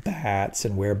about bats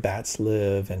and where bats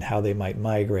live and how they might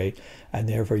migrate, and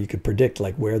therefore you could predict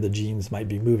like where the genes might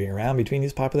be moving around between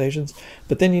these populations.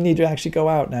 But then you need to actually go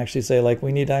out and actually say, like,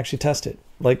 we need to actually test it.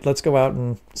 Like, let's go out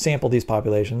and sample these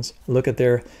populations, look at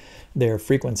their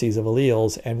frequencies of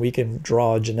alleles, and we can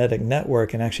draw a genetic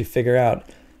network and actually figure out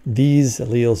these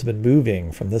alleles have been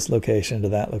moving from this location to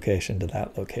that location to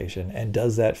that location, and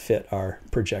does that fit our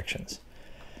projections?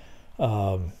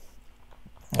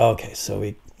 Okay,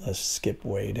 so let's skip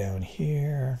way down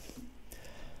here.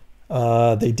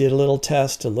 They did a little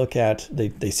test to look at, they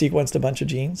sequenced a bunch of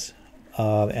genes,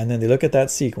 and then they look at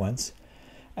that sequence,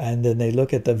 and then they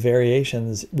look at the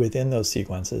variations within those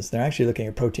sequences. They're actually looking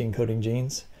at protein coding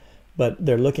genes, but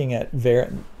they're looking at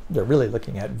they're really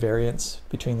looking at variance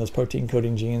between those protein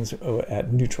coding genes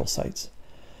at neutral sites.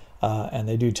 And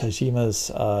they do Tashima's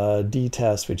D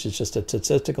test, which is just a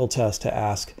statistical test to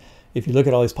ask, if you look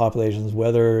at all these populations,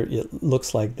 whether it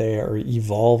looks like they are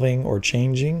evolving or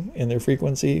changing in their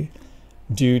frequency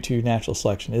due to natural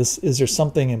selection. Is there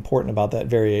something important about that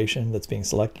variation that's being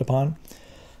selected upon?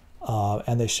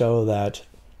 And they show that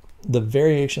the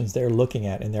variations they're looking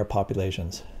at in their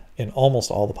populations, in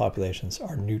almost all the populations,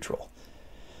 are neutral.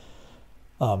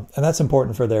 And that's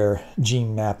important for their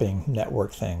gene mapping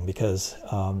network thing, because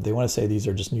they want to say these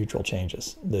are just neutral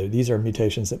changes. These are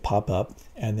mutations that pop up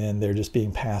and then they're just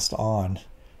being passed on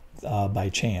by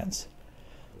chance.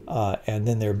 And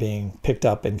then they're being picked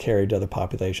up and carried to other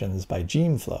populations by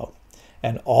gene flow.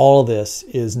 And all this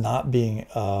is not being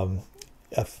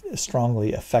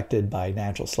strongly affected by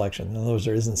natural selection. In other words,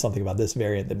 there isn't something about this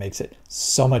variant that makes it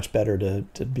so much better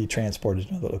to be transported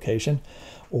to another location,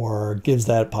 or gives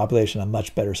that population a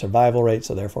much better survival rate,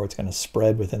 so therefore it's going to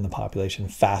spread within the population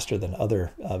faster than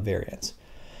other variants.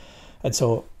 And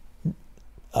so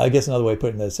I guess another way of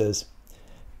putting this is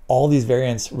all these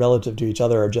variants relative to each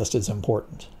other are just as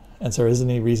important. And so there isn't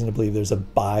any reason to believe there's a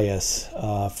bias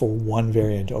for one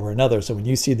variant over another. So when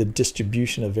you see the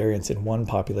distribution of variants in one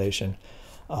population,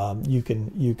 you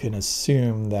can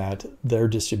assume that their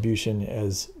distribution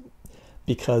is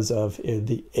because of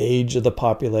the age of the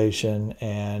population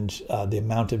and the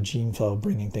amount of gene flow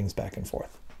bringing things back and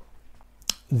forth.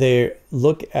 They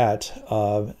look at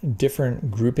different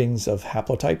groupings of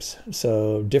haplotypes,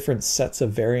 so different sets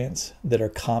of variants that are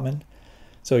common.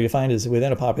 So you find is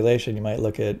within a population, you might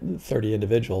look at 30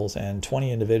 individuals, and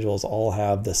 20 individuals all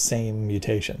have the same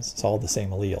mutations. It's all the same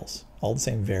alleles, all the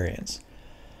same variants,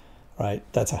 right?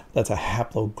 That's a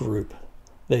haplogroup.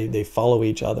 They follow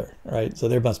each other, right? So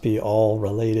they must be all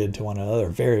related to one another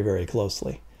very, very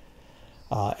closely.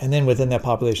 And then within that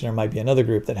population, there might be another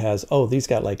group that has, oh, these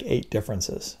got like 8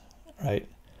 differences, right?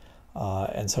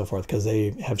 And so forth, because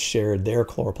they have shared their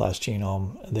chloroplast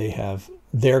genome.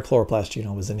 Their chloroplast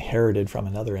genome is inherited from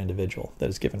another individual that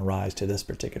has given rise to this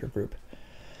particular group.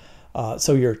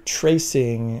 So you're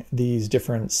tracing these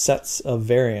different sets of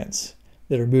variants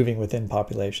that are moving within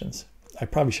populations. I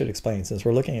probably should explain, since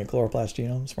we're looking at chloroplast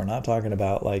genomes, we're not talking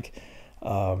about like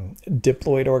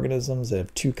diploid organisms that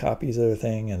have 2 copies of their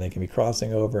thing and they can be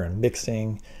crossing over and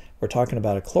mixing. We're talking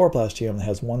about a chloroplast genome that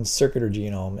has one circular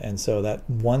genome, and so that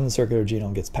one circular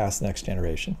genome gets passed the next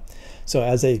generation. So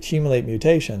as they accumulate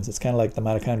mutations, it's kind of like the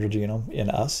mitochondrial genome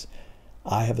in us.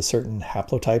 I have a certain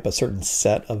haplotype, a certain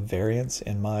set of variants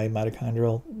in my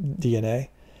mitochondrial DNA,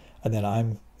 and then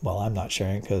I'm not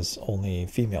sharing because only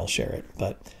females share it,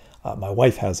 but my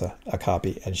wife has a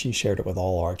copy, and she shared it with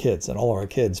all our kids, and all our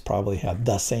kids probably have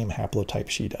the same haplotype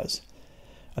she does.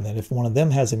 And then if one of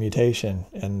them has a mutation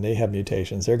and they have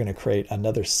mutations, they're going to create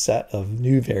another set of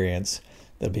new variants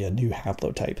that'll be a new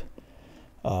haplotype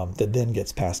that then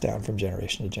gets passed down from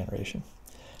generation to generation.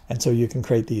 And so you can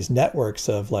create these networks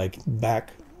of like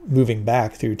moving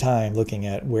back through time, looking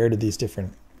at where did these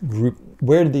different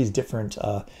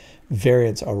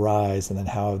variants arise, and then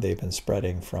how have they been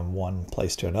spreading from one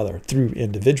place to another through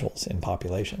individuals in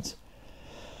populations.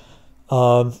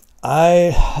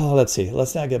 Let's see,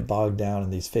 let's not get bogged down in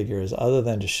these figures other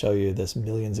than to show you this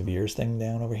millions of years thing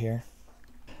down over here.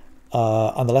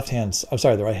 On the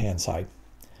the right hand side,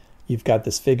 you've got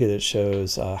this figure that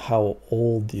shows how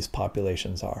old these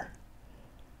populations are,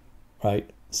 right?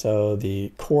 So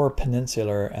the core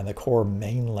peninsular and the core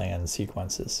mainland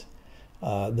sequences.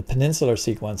 The peninsular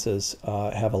sequences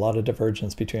have a lot of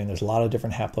divergence between, there's a lot of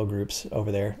different haplogroups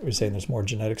over there. We're saying there's more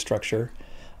genetic structure.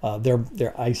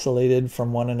 They're isolated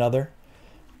from one another,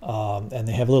 and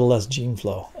they have a little less gene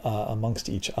flow amongst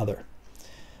each other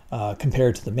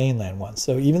compared to the mainland ones.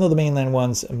 So even though the mainland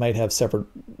ones might have separate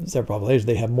populations,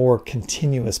 they have more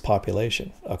continuous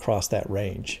population across that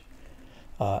range,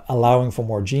 allowing for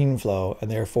more gene flow and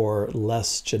therefore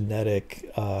less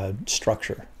genetic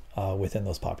structure within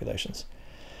those populations.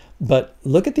 But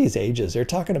look at these ages. They're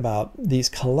talking about these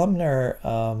columnar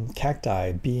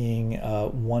cacti being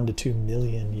 1 to 2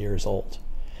 million years old.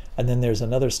 And then there's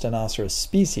another Stenoceros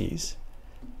species,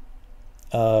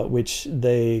 which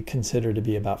they consider to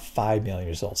be about 5 million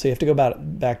years old. So you have to go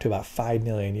back to about 5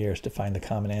 million years to find the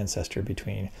common ancestor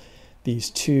between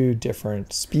these 2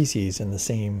 different species in the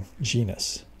same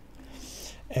genus.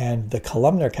 And the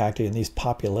columnar cacti in these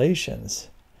populations,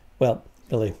 well,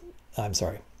 really, I'm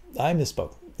sorry, I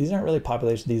misspoke. These aren't really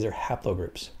populations, these are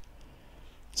haplogroups.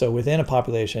 So within a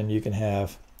population, you can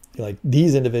have, like,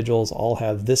 these individuals all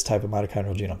have this type of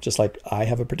mitochondrial genome, just like I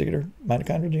have a particular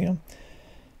mitochondrial genome,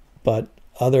 but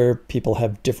other people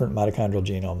have different mitochondrial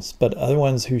genomes. But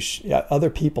other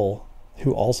people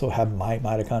who also have my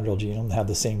mitochondrial genome, have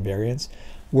the same variants,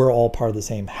 we're all part of the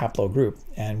same haplogroup,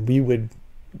 and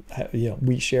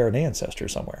we share an ancestor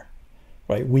somewhere,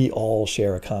 right? We all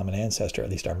share a common ancestor, at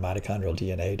least our mitochondrial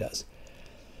DNA does,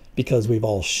 because we've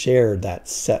all shared that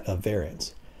set of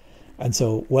variants. And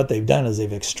so what they've done is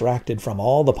they've extracted from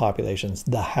all the populations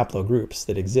the haplogroups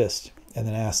that exist and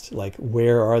then asked, like,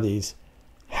 where are these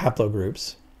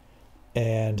haplogroups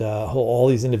and all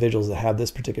these individuals that have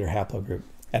this particular haplogroup,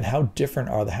 and how different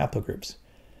are the haplogroups?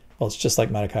 Well, it's just like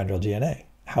mitochondrial DNA.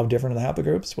 How different are the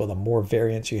haplogroups? Well, the more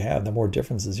variants you have, the more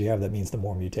differences you have, that means the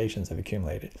more mutations have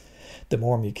accumulated. The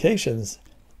more mutations,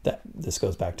 this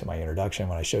goes back to my introduction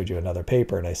when I showed you another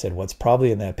paper, and I said what's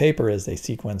probably in that paper is they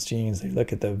sequence genes, they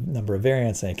look at the number of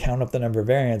variants, and they count up the number of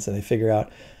variants, and they figure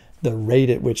out the rate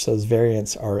at which those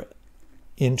variants are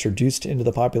introduced into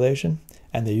the population,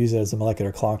 and they use it as a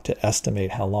molecular clock to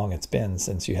estimate how long it's been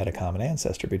since you had a common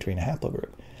ancestor between a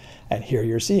haplogroup. And here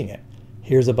you're seeing it.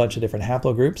 Here's a bunch of different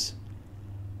haplogroups,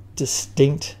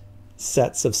 distinct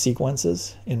sets of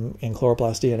sequences in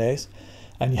chloroplast DNAs,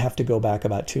 and you have to go back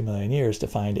about 2 million years to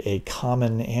find a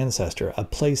common ancestor, a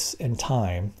place and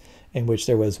time in which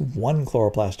there was one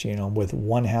chloroplast genome with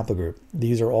one haplogroup.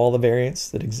 These are all the variants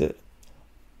that exist.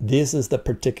 This is the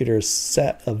particular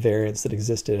set of variants that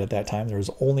existed at that time. There was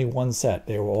only one set.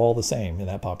 They were all the same in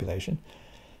that population.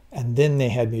 And then they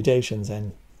had mutations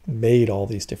and made all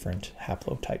these different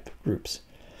haplotype groups.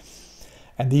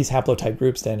 And these haplotype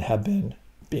groups then have been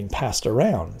being passed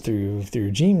around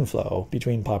through gene flow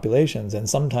between populations. And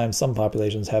sometimes some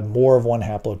populations have more of one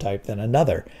haplotype than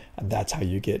another. And that's how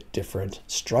you get different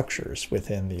structures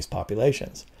within these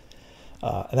populations.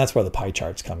 And that's where the pie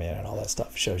charts come in and all that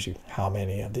stuff. Shows you how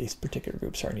many of these particular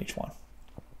groups are in each one.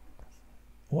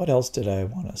 What else did I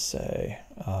want to say?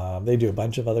 They do a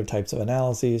bunch of other types of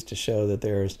analyses to show that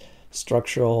there's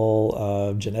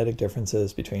structural genetic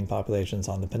differences between populations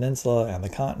on the peninsula and the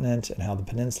continent, and how the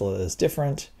peninsula is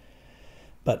different.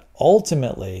 But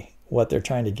ultimately, what they're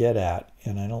trying to get at,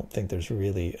 and I don't think there's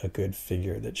really a good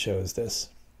figure that shows this,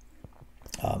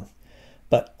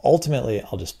 but ultimately,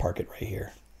 I'll just park it right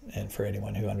here. And for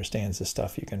anyone who understands this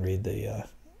stuff, you can read the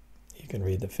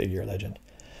figure legend.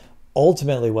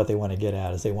 Ultimately, what they want to get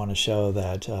at is they want to show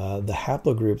that the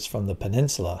haplogroups from the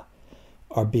peninsula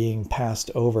are being passed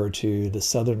over to the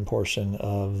southern portion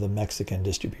of the Mexican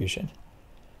distribution.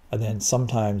 And then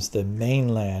sometimes the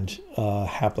mainland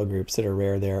haplogroups that are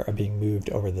rare there are being moved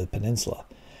over the peninsula.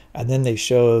 And then they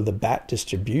show the bat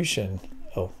distribution.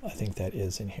 Oh, I think that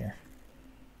is in here.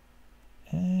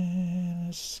 And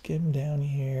let's skim down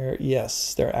here.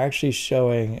 Yes, they're actually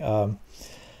showing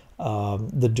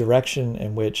the direction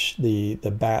in which the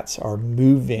bats are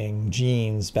moving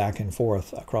genes back and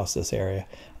forth across this area.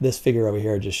 This figure over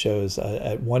here just shows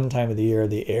at one time of the year,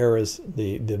 the air is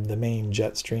the main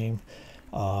jet stream.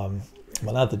 Well,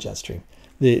 not the jet stream.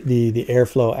 The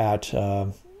airflow at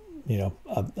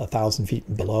 1,000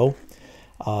 feet below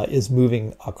is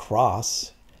moving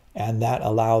across, and that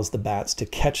allows the bats to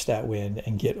catch that wind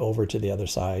and get over to the other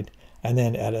side. And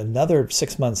then at another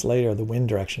 6 months later, the wind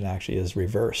direction actually is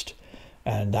reversed.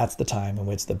 And that's the time in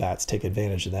which the bats take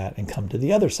advantage of that and come to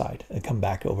the other side and come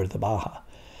back over to the Baja.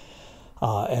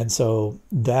 And so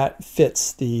that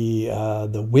fits the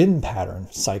wind pattern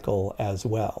cycle as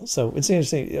well. So it's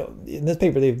interesting. In this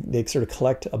paper, they sort of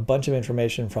collect a bunch of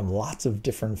information from lots of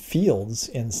different fields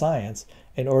in science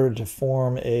in order to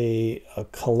form a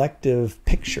collective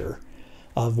picture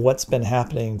of what's been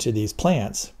happening to these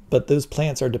plants. But those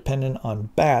plants are dependent on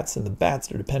bats, and the bats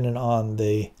are dependent on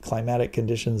the climatic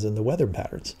conditions and the weather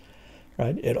patterns,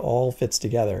 right? It all fits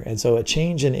together. And so a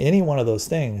change in any one of those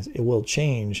things,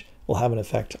 will have an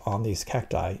effect on these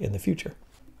cacti in the future.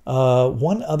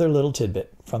 One other little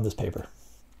tidbit from this paper,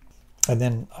 and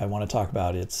then I want to talk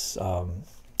about its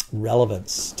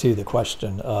relevance to the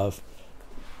question of,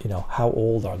 how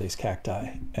old are these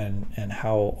cacti, and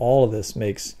how all of this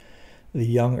makes the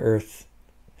young Earth,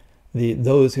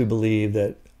 those who believe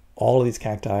that all of these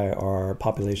cacti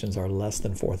populations are less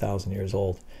than 4,000 years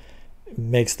old,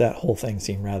 makes that whole thing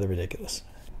seem rather ridiculous.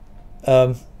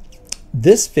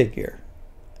 This figure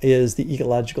is the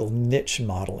ecological niche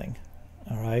modeling,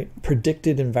 all right?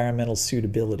 Predicted environmental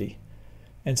suitability.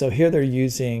 And so here they're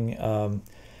using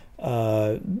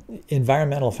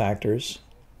environmental factors,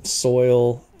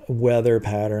 soil, weather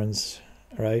patterns,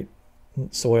 right?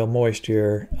 Soil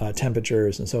moisture,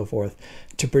 temperatures, and so forth,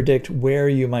 to predict where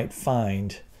you might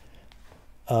find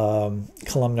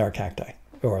columnar cacti,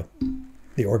 or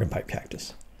the organ pipe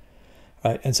cactus.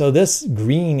 Right? And so this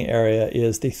green area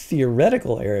is the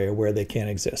theoretical area where they can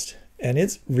exist. And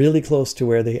it's really close to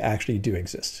where they actually do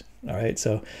exist. All right.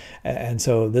 So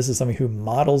this is somebody who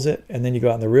models it. And then you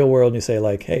go out in the real world and you say,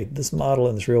 like, hey, this model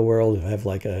in this real world have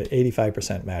like a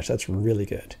 85% match. That's really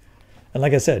good. And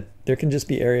like I said, there can just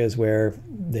be areas where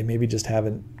they maybe just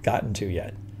haven't gotten to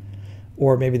yet.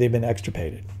 Or maybe they've been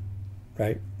extirpated,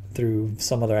 right, through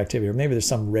some other activity. Or maybe there's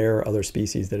some rare other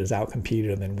species that has outcompeted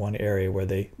them in one area where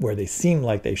they seem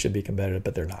like they should be competitive,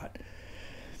 but they're not.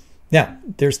 Now,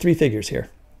 there's three figures here.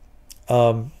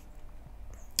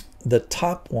 The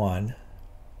top one,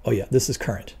 oh yeah, this is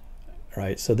current,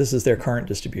 right? So this is their current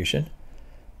distribution,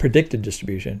 predicted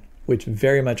distribution, which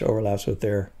very much overlaps with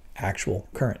their actual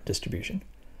current distribution.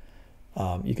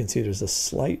 You can see there's a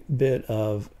slight bit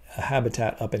of a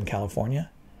habitat up in California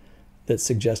that's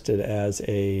suggested as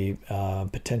a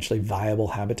potentially viable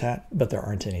habitat, but there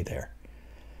aren't any there.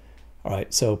 All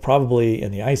right, so probably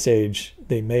in the Ice Age,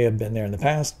 they may have been there in the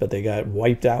past, but they got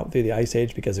wiped out through the Ice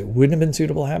Age because it wouldn't have been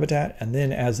suitable habitat. And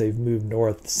then as they've moved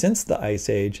north since the Ice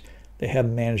Age, they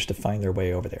haven't managed to find their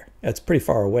way over there. That's pretty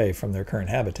far away from their current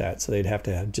habitat, so they'd have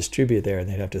to distribute there and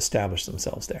they'd have to establish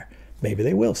themselves there. Maybe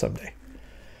they will someday.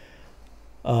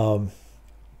 And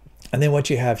then what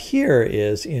you have here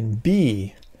is in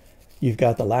B, you've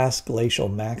got the last glacial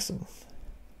maximum,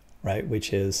 right,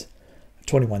 which is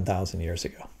 21,000 years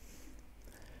ago.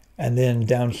 And then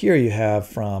down here you have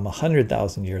from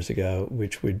 100,000 years ago,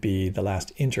 which would be the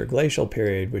last interglacial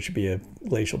period, which would be a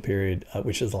glacial period,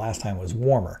 which is the last time it was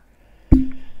warmer,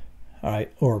 all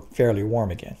right, or fairly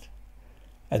warm again.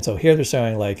 And so here they're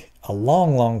showing like a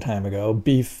long, long time ago,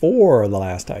 before the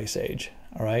last Ice Age,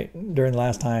 all right? During the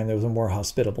last time, there was a more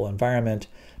hospitable environment,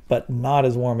 but not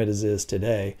as warm as it is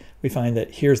today. We find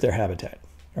that here's their habitat,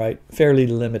 right? Fairly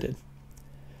limited.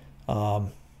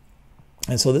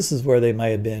 And so this is where they might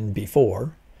have been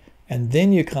before. And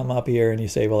then you come up here and you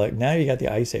say, well, like now you got the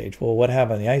Ice Age. Well, what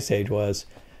happened in the Ice Age was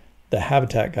the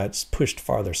habitat got pushed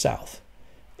farther south.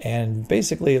 And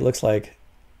basically it looks like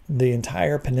the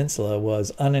entire peninsula was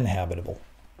uninhabitable,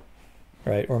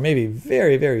 right? Or maybe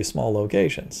very, very small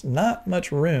locations. Not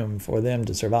much room for them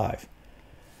to survive.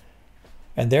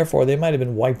 And therefore they might have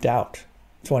been wiped out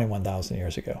 21,000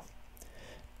 years ago.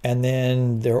 And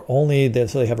then so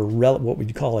they have what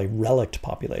we'd call a relict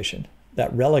population.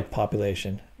 That relict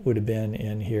population would have been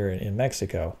in here in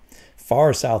Mexico,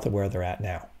 far south of where they're at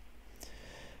now.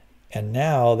 And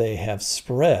now they have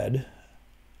spread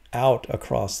out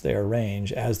across their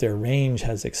range as their range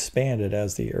has expanded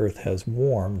as the Earth has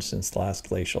warmed since the last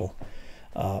glacial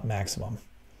maximum.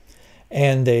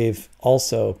 And they've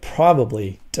also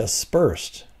probably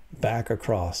dispersed back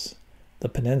across the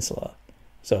peninsula.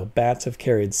 So bats have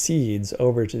carried seeds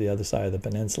over to the other side of the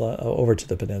peninsula,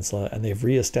 and they've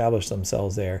reestablished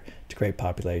themselves there to create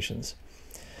populations.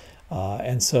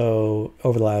 And so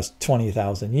over the last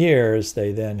 20,000 years,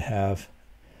 they then have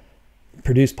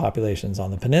produced populations on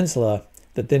the peninsula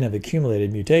that then have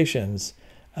accumulated mutations,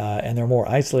 and they're more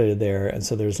isolated there. And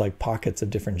so there's like pockets of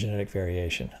different genetic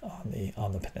variation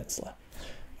on the peninsula.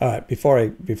 All right, before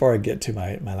I get to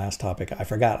my last topic, I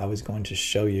forgot I was going to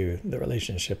show you the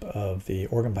relationship of the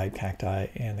organ pipe cacti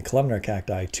and the columnar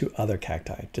cacti to other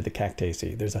cacti, to the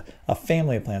Cactaceae. There's a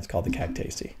family of plants called the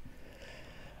Cactaceae.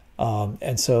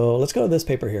 And so let's go to this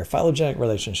paper here, Phylogenetic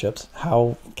Relationships,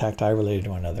 How Cacti Related to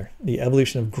One Another, the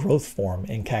Evolution of Growth Form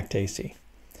in Cactaceae,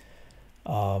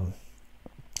 by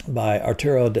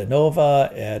Arturo de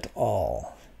Nova et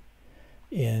al.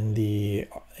 In the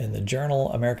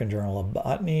journal, American Journal of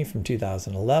Botany from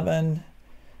 2011.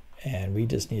 And we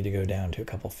just need to go down to a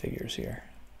couple figures here.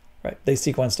 Right, they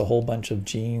sequenced a whole bunch of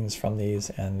genes from these,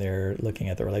 and they're looking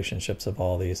at the relationships of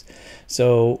all these.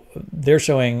 So they're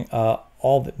showing you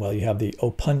have the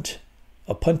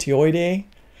Opuntioideae,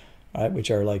 right,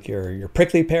 which are like your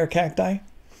prickly pear cacti.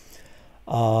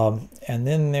 And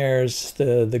then there's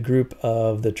the group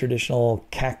of the traditional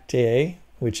Cactaceae,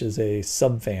 which is a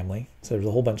subfamily. So there's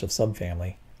a whole bunch of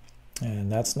subfamily,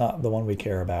 and that's not the one we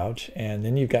care about. And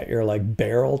then you've got your like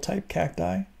barrel type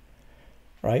cacti,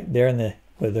 right? There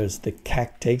where there's the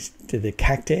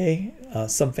Cactaceae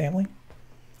subfamily.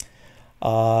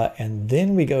 And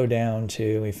then we go down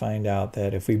we find out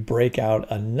that if we break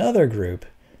out another group,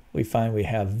 we find we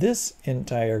have this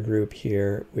entire group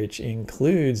here, which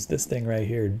includes this thing right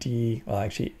here,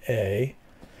 A.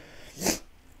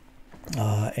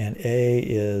 And A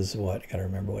is what? I gotta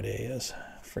remember what A is.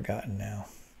 Forgotten now.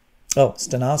 Oh,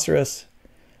 Stenoceros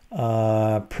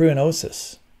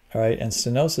pruinosus. All right, and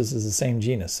Stenosis is the same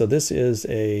genus. So this is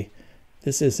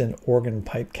an organ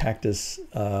pipe cactus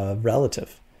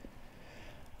relative.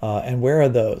 And where are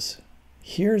those?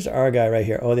 Here's our guy right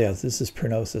here. Oh yeah, this is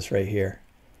pruinosus right here.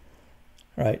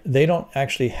 Right, they don't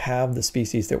actually have the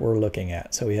species that we're looking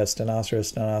at. So we have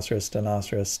Stenoceros,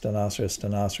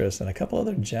 and a couple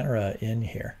other genera in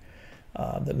here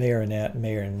that may or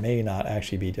may not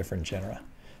actually be different genera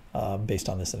based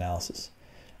on this analysis.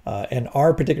 And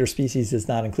our particular species is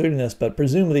not included in this, but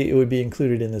presumably it would be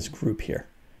included in this group here,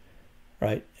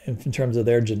 right? In terms of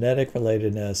their genetic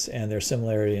relatedness and their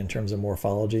similarity in terms of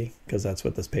morphology, because that's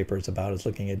what this paper is about, is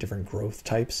looking at different growth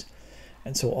types.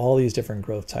 And so all these different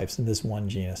growth types in this one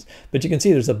genus. But you can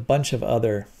see there's a bunch of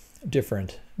other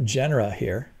different genera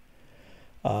here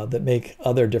that make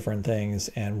other different things.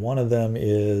 And one of them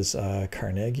is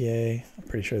Carnegie. I'm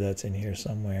pretty sure that's in here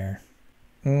somewhere.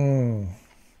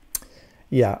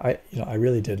 Yeah, I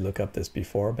really did look up this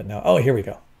before, but now, oh, here we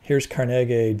go. Here's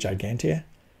Carnegie gigantea,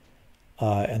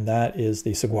 and that is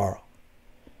the saguaro.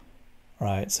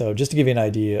 Right, so just to give you an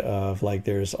idea of, like,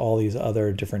 there's all these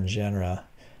other different genera,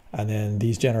 and then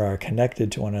these genera are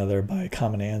connected to one another by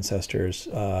common ancestors.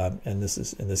 And this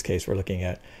is, in this case, we're looking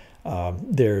at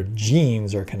their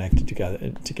genes are connected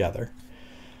together.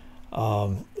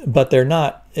 But they're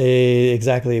not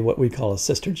exactly what we call a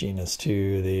sister genus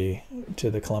to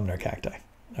the columnar cacti,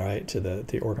 all right, to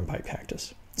the organ pipe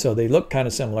cactus. So they look kind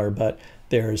of similar, but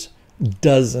there's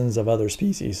dozens of other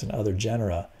species and other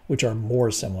genera which are more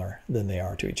similar than they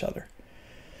are to each other.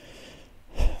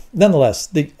 Nonetheless,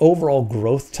 the overall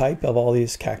growth type of all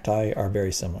these cacti are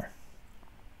very similar.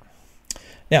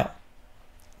 Now,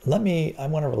 I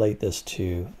want to relate this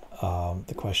to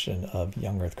the question of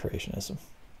young Earth creationism.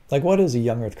 Like, what does a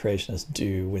young Earth creationist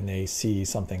do when they see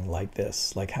something like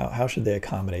this? Like, how should they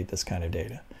accommodate this kind of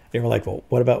data? They were like, well,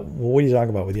 what are you talking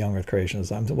about with young Earth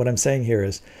creationism? What I'm saying here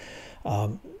is,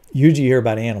 usually you hear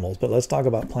about animals, but let's talk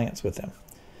about plants with them.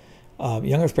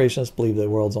 Young Earth creationists believe the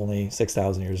world's only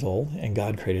 6,000 years old, and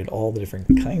God created all the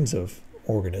different kinds of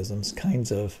organisms,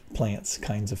 kinds of plants,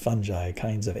 kinds of fungi,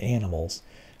 kinds of animals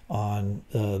on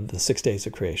the 6 days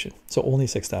of creation. So only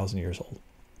 6,000 years old.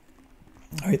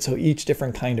 All right, so each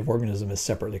different kind of organism is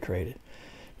separately created.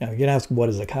 Now you can ask, what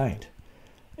is a kind?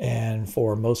 And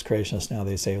for most creationists now,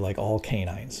 they say, like, all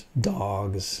canines,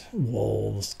 dogs,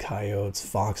 wolves, coyotes,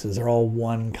 foxes are all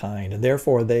one kind, and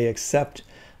therefore they accept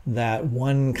that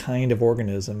one kind of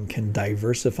organism can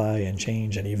diversify and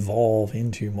change and evolve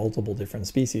into multiple different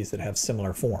species that have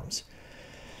similar forms.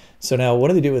 So now what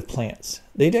do they do with plants?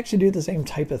 They'd actually do the same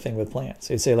type of thing with plants.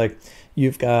 They'd say, like,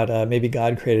 you've got maybe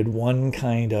God created one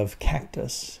kind of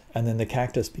cactus, and then the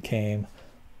cactus became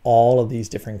all of these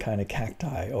different kind of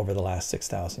cacti over the last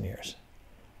 6,000 years.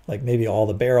 Like maybe all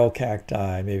the barrel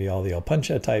cacti, maybe all the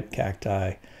opuntia type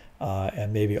cacti,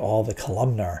 and maybe all the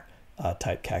columnar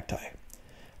type cacti.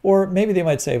 Or maybe they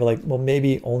might say, well,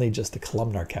 maybe only just the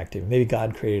columnar cacti. Maybe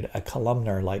God created a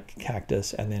columnar-like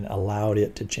cactus and then allowed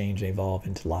it to change and evolve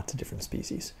into lots of different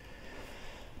species.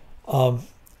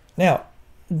 Now,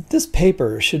 this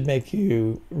paper should make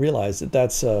you realize that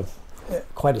that's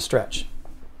quite a stretch,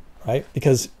 right?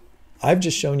 Because I've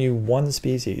just shown you one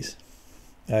species,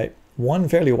 right? One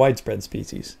fairly widespread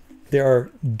species. There are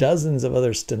dozens of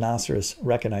other Stenoceros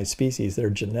recognized species that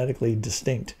are genetically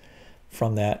distinct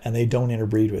from that, and they don't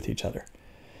interbreed with each other.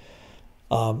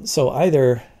 So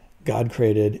either God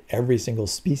created every single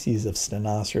species of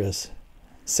Stenoceros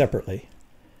separately,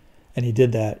 and he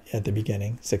did that at the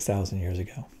beginning 6,000 years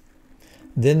ago.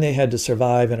 Then they had to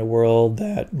survive in a world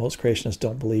that most creationists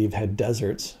don't believe had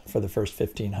deserts for the first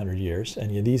 1,500 years,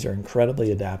 and these are incredibly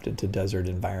adapted to desert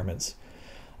environments.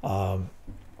 I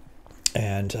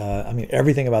mean,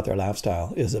 everything about their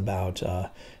lifestyle is about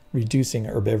reducing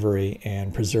herbivory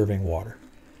and preserving water,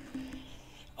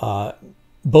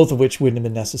 both of which wouldn't have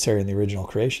been necessary in the original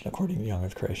creation, according to young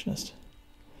Earth creationists.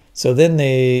 So then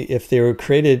if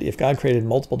God created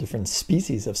multiple different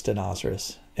species of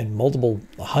Stenoceros and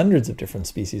hundreds of different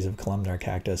species of columnar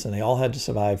cactus, and they all had to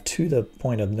survive to the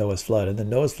point of Noah's flood, and then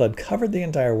Noah's flood covered the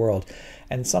entire world,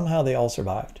 and somehow they all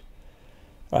survived.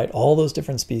 Right, all those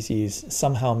different species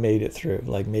somehow made it through.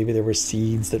 Like maybe there were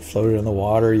seeds that floated in the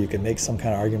water. You could make some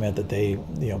kind of argument that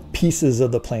pieces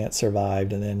of the plant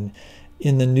survived, and then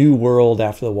in the new world,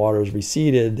 after the waters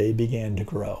receded, they began to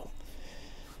grow.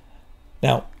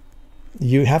 Now,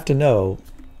 you have to know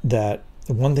that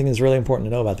one thing that's really important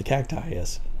to know about the cacti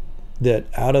is that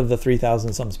out of the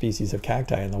 3,000 some species of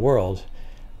cacti in the world,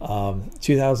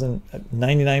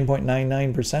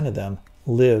 99.99% of them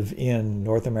live in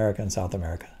North America and South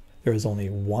America. There is only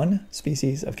one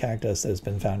species of cactus that has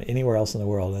been found anywhere else in the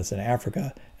world, and that's in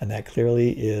Africa, and that clearly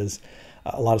is,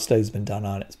 a lot of studies have been done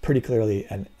on it. It's pretty clearly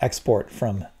an export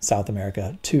from South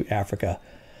America to Africa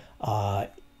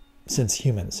since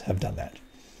humans have done that.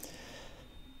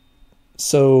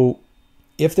 So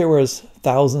if there was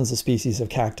thousands of species of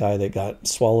cacti that got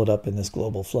swallowed up in this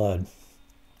global flood,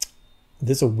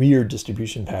 this is a weird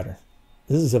distribution pattern.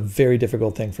 This is a very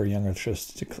difficult thing for young Earth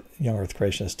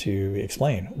creationists to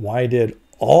explain. Why did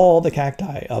all the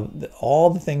cacti,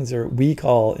 all the things that we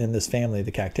call in this family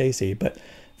the Cactaceae, but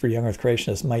for young Earth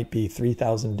creationists might be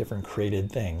 3,000 different created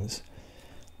things,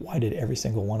 why did every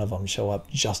single one of them show up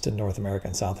just in North America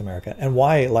and South America? And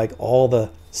why, like all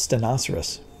the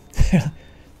Stenoceros,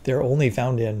 They're only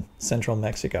found in central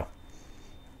Mexico,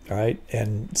 all right,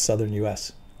 and southern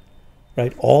US,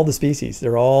 right? All the species,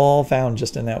 they're all found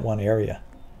just in that one area.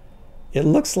 It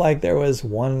looks like there was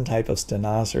one type of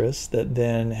Stenoceros that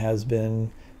then has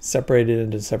been separated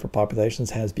into separate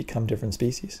populations, has become different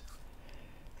species.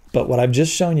 But what I've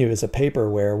just shown you is a paper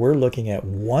where we're looking at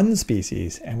one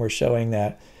species and we're showing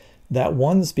that that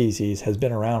one species has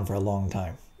been around for a long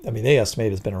time. I mean, they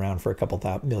estimate it's been around for a couple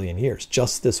million years,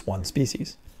 just this one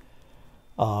species.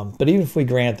 But even if we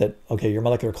grant that, okay, your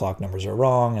molecular clock numbers are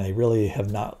wrong and they really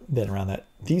have not been around that,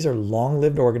 these are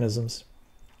long-lived organisms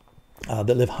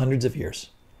that live hundreds of years.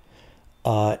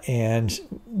 And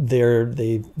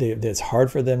it's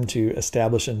hard for them to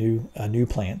establish a new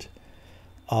plant.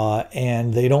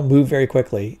 And they don't move very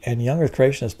quickly. And young Earth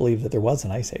creationists believe that there was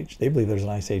an ice age. They believe there's an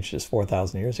ice age just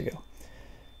 4,000 years ago.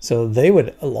 So they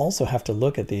would also have to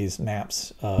look at these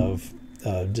maps of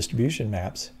distribution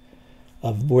maps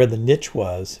of where the niche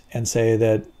was and say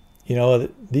that, you know,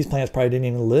 these plants probably didn't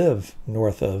even live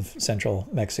north of central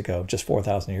Mexico just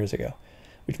 4,000 years ago,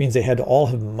 which means they had to all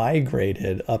have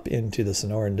migrated up into the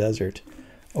Sonoran Desert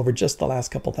over just the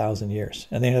last couple thousand years.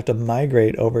 And they have to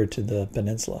migrate over to the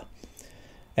peninsula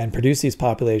and produce these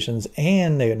populations.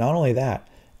 And they, not only that,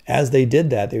 as they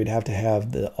did that, they would have to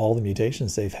have all the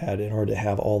mutations they've had in order to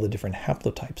have all the different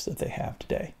haplotypes that they have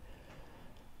today,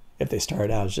 if they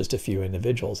started out as just a few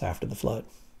individuals after the flood.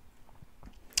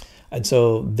 And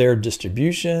so their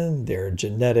distribution, their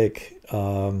genetic,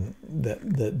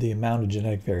 the amount of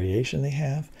genetic variation they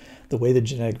have, the way the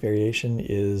genetic variation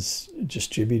is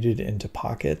distributed into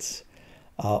pockets,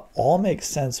 all makes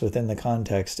sense within the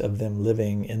context of them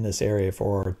living in this area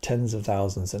for tens of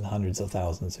thousands and hundreds of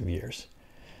thousands of years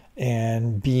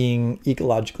and being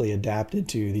ecologically adapted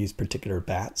to these particular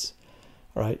bats,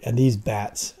 right? And these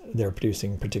bats, they're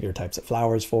producing particular types of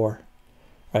flowers for,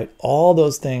 right? All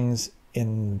those things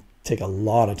take a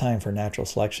lot of time for natural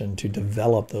selection to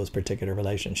develop those particular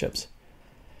relationships.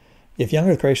 If young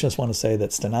Earth creationists want to say that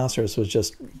Stenoceros was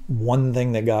just one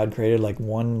thing that God created, like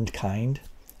one kind,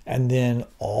 and then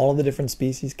all of the different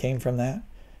species came from that,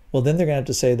 well, then they're going to have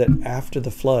to say that after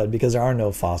the flood, because there are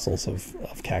no fossils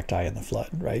of cacti in the flood,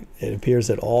 right? It appears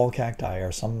that all cacti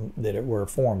are some that were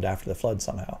formed after the flood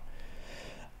somehow.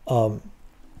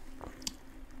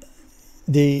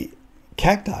 The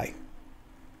cacti,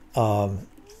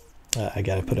 I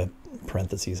got to put a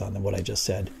parentheses on what I just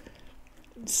said.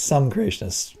 Some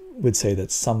creationists would say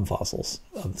that some fossils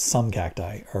of some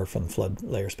cacti are from flood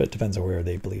layers, but it depends on where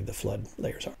they believe the flood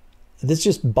layers are. This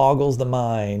just boggles the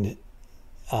mind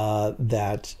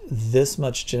that this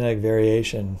much genetic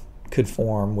variation could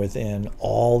form within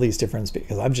all these different species.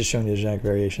 Because I've just shown you the genetic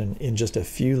variation in just a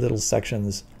few little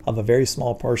sections of a very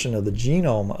small portion of the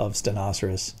genome of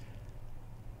Stenoceros.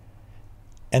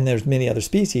 And there's many other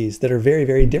species that are very,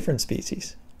 very different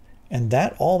species. And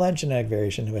all that genetic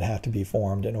variation would have to be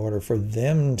formed in order for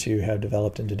them to have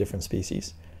developed into different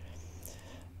species.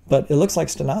 But it looks like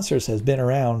Stenoceros has been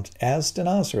around as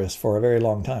Stenoceros for a very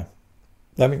long time.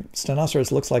 I mean,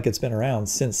 Stenoceros looks like it's been around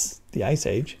since the Ice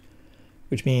Age,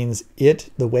 which means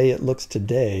the way it looks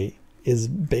today is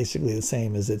basically the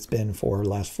same as it's been for the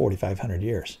last 4,500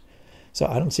 years. So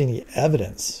I don't see any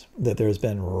evidence that there's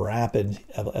been rapid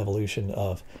evolution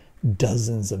of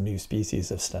dozens of new species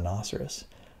of Stenoceros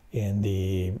in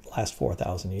the last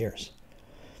 4,000 years.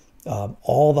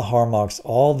 All the hallmarks,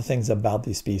 all the things about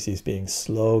these species being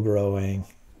slow growing,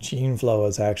 gene flow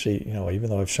is actually, even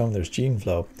though I've shown there's gene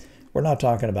flow, we're not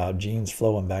talking about genes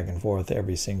flowing back and forth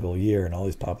every single year and all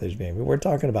these populations being, we're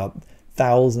talking about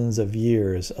thousands of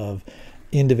years of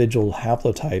individual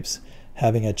haplotypes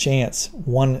having a chance, a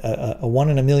 1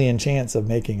 in a million chance of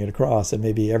making it across. And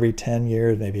maybe every 10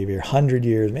 years, maybe every 100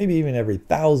 years, maybe even every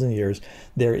 1,000 years,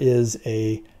 there is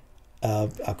a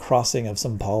crossing of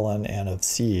some pollen and of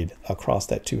seed across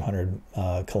that 200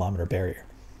 kilometer barrier.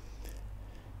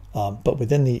 But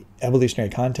within the evolutionary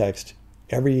context,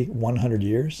 every 100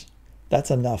 years, that's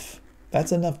enough.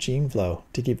 That's enough gene flow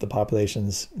to keep the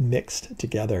populations mixed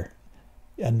together,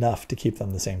 enough to keep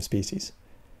them the same species.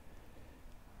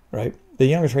 Right? The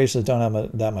younger creationists don't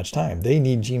have that much time. They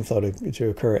need gene flow to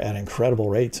occur at incredible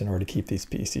rates in order to keep these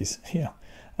species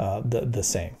the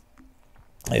same.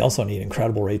 They also need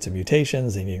incredible rates of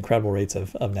mutations. They need incredible rates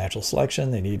of natural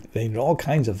selection. They need all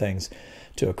kinds of things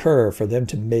to occur for them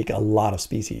to make a lot of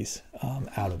species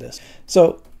out of this.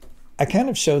 So I kind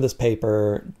of show this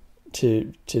paper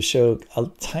to show a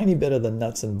tiny bit of the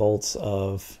nuts and bolts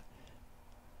of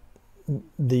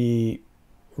the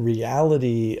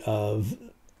reality of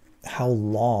how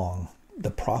long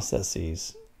the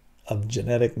processes of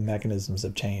genetic mechanisms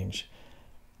of change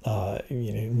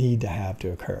need to have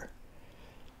to occur.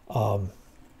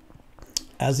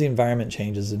 As the environment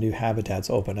changes, the new habitats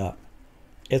open up.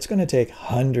 It's going to take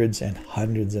hundreds and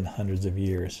hundreds and hundreds of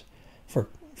years for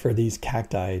these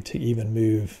cacti to even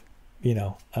move,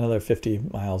 another 50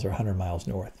 miles or 100 miles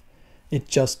north. It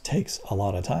just takes a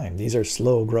lot of time. These are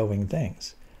slow growing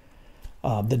things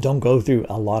that don't go through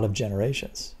a lot of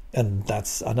generations. And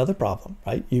that's another problem,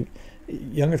 right?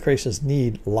 Young earth creationists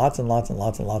need lots and lots and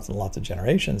lots and lots and lots of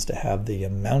generations to have the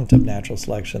amount of natural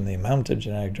selection, the amount of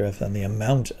genetic drift, and the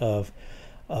amount of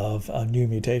new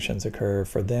mutations occur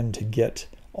for them to get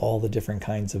all the different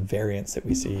kinds of variants that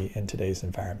we see in today's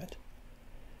environment.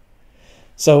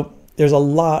 So there's a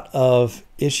lot of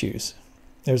issues.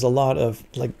 There's a lot of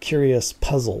curious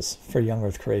puzzles for young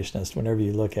earth creationists whenever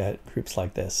you look at groups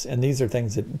like this. And these are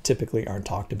things that typically aren't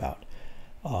talked about.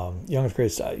 Young earth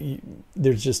creationists,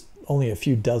 there's just only a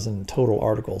few dozen total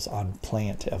articles on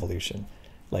plant evolution.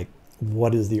 Like,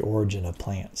 what is the origin of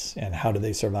plants and how do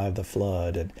they survive the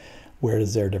flood and where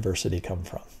does their diversity come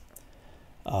from?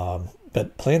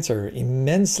 But plants are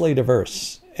immensely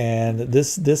diverse, and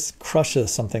this crushes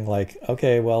something like,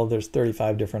 okay, well, there's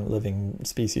 35 different living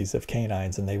species of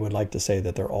canines, and they would like to say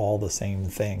that they're all the same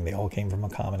thing. They all came from a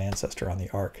common ancestor on the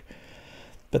ark.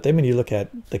 But then when you look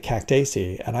at the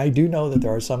Cactaceae, and I do know that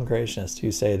there are some creationists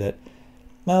who say that,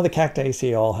 well, the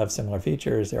Cactaceae all have similar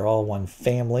features. They're all one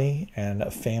family, and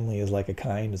a family is like a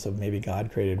kind, so maybe God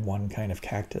created one kind of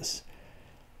cactus.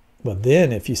 But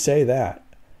then if you say that,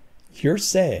 you're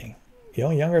saying,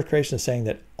 young earth creation is saying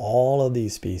that all of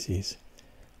these species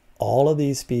and all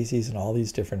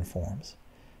these different forms,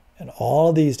 and all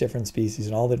of these different species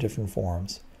and all the different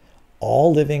forms,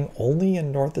 all living only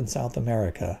in North and South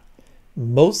America,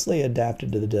 mostly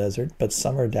adapted to the desert, but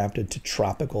some are adapted to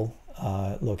tropical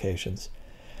locations.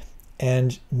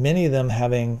 And many of them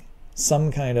having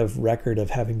some kind of record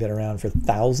of having been around for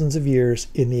thousands of years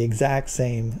in the exact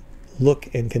same look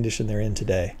and condition they're in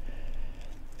today.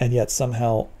 And yet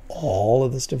somehow all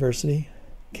of this diversity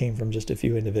came from just a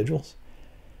few individuals.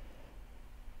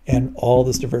 And all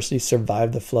this diversity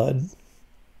survived the flood,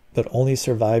 but only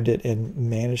survived it and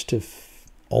managed to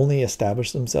only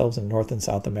establish themselves in North and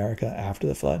South America after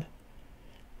the flood.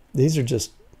 These are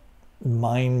just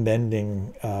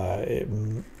mind-bending. I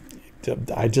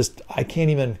can't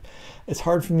even, it's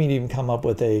hard for me to even come up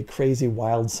with a crazy,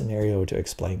 wild scenario to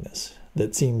explain this.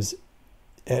 That seems,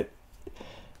 I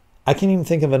can't even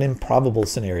think of an improbable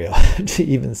scenario to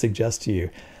even suggest to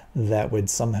you that would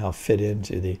somehow fit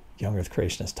into the young earth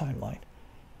creationist timeline.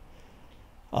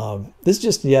 This is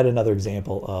just yet another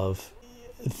example of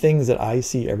things that I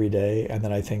see every day, and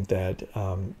that I think that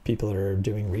people that are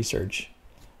doing research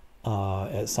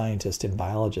as scientists and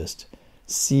biologists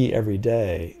see every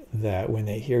day, that when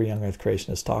they hear young earth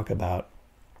creationists talk about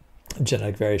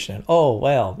genetic variation, and, oh,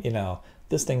 well,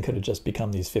 this thing could have just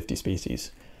become these 50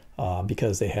 species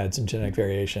because they had some genetic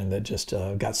variation that just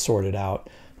got sorted out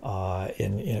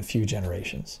in a few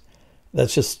generations.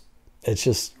 It's just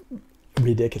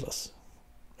ridiculous,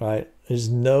 right? There's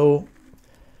no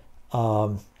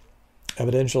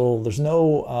there's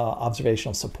no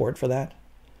observational support for that.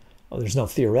 There's no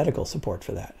theoretical support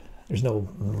for that. There's no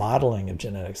modeling of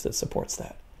genetics that supports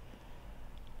that.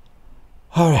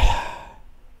 All right.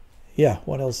 Yeah,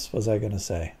 what else was I going to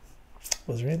say?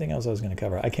 Was there anything else I was going to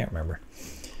cover? I can't remember.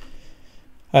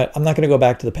 All right, I'm not going to go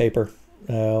back to the paper.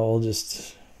 We'll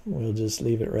just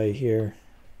leave it right here.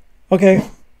 Okay,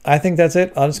 I think that's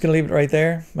it. I'm just going to leave it right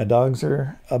there. My dogs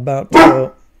are about to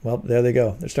go. Well, there they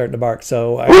go. They're starting to bark.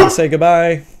 So I'm going to say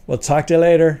goodbye. We'll talk to you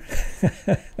later.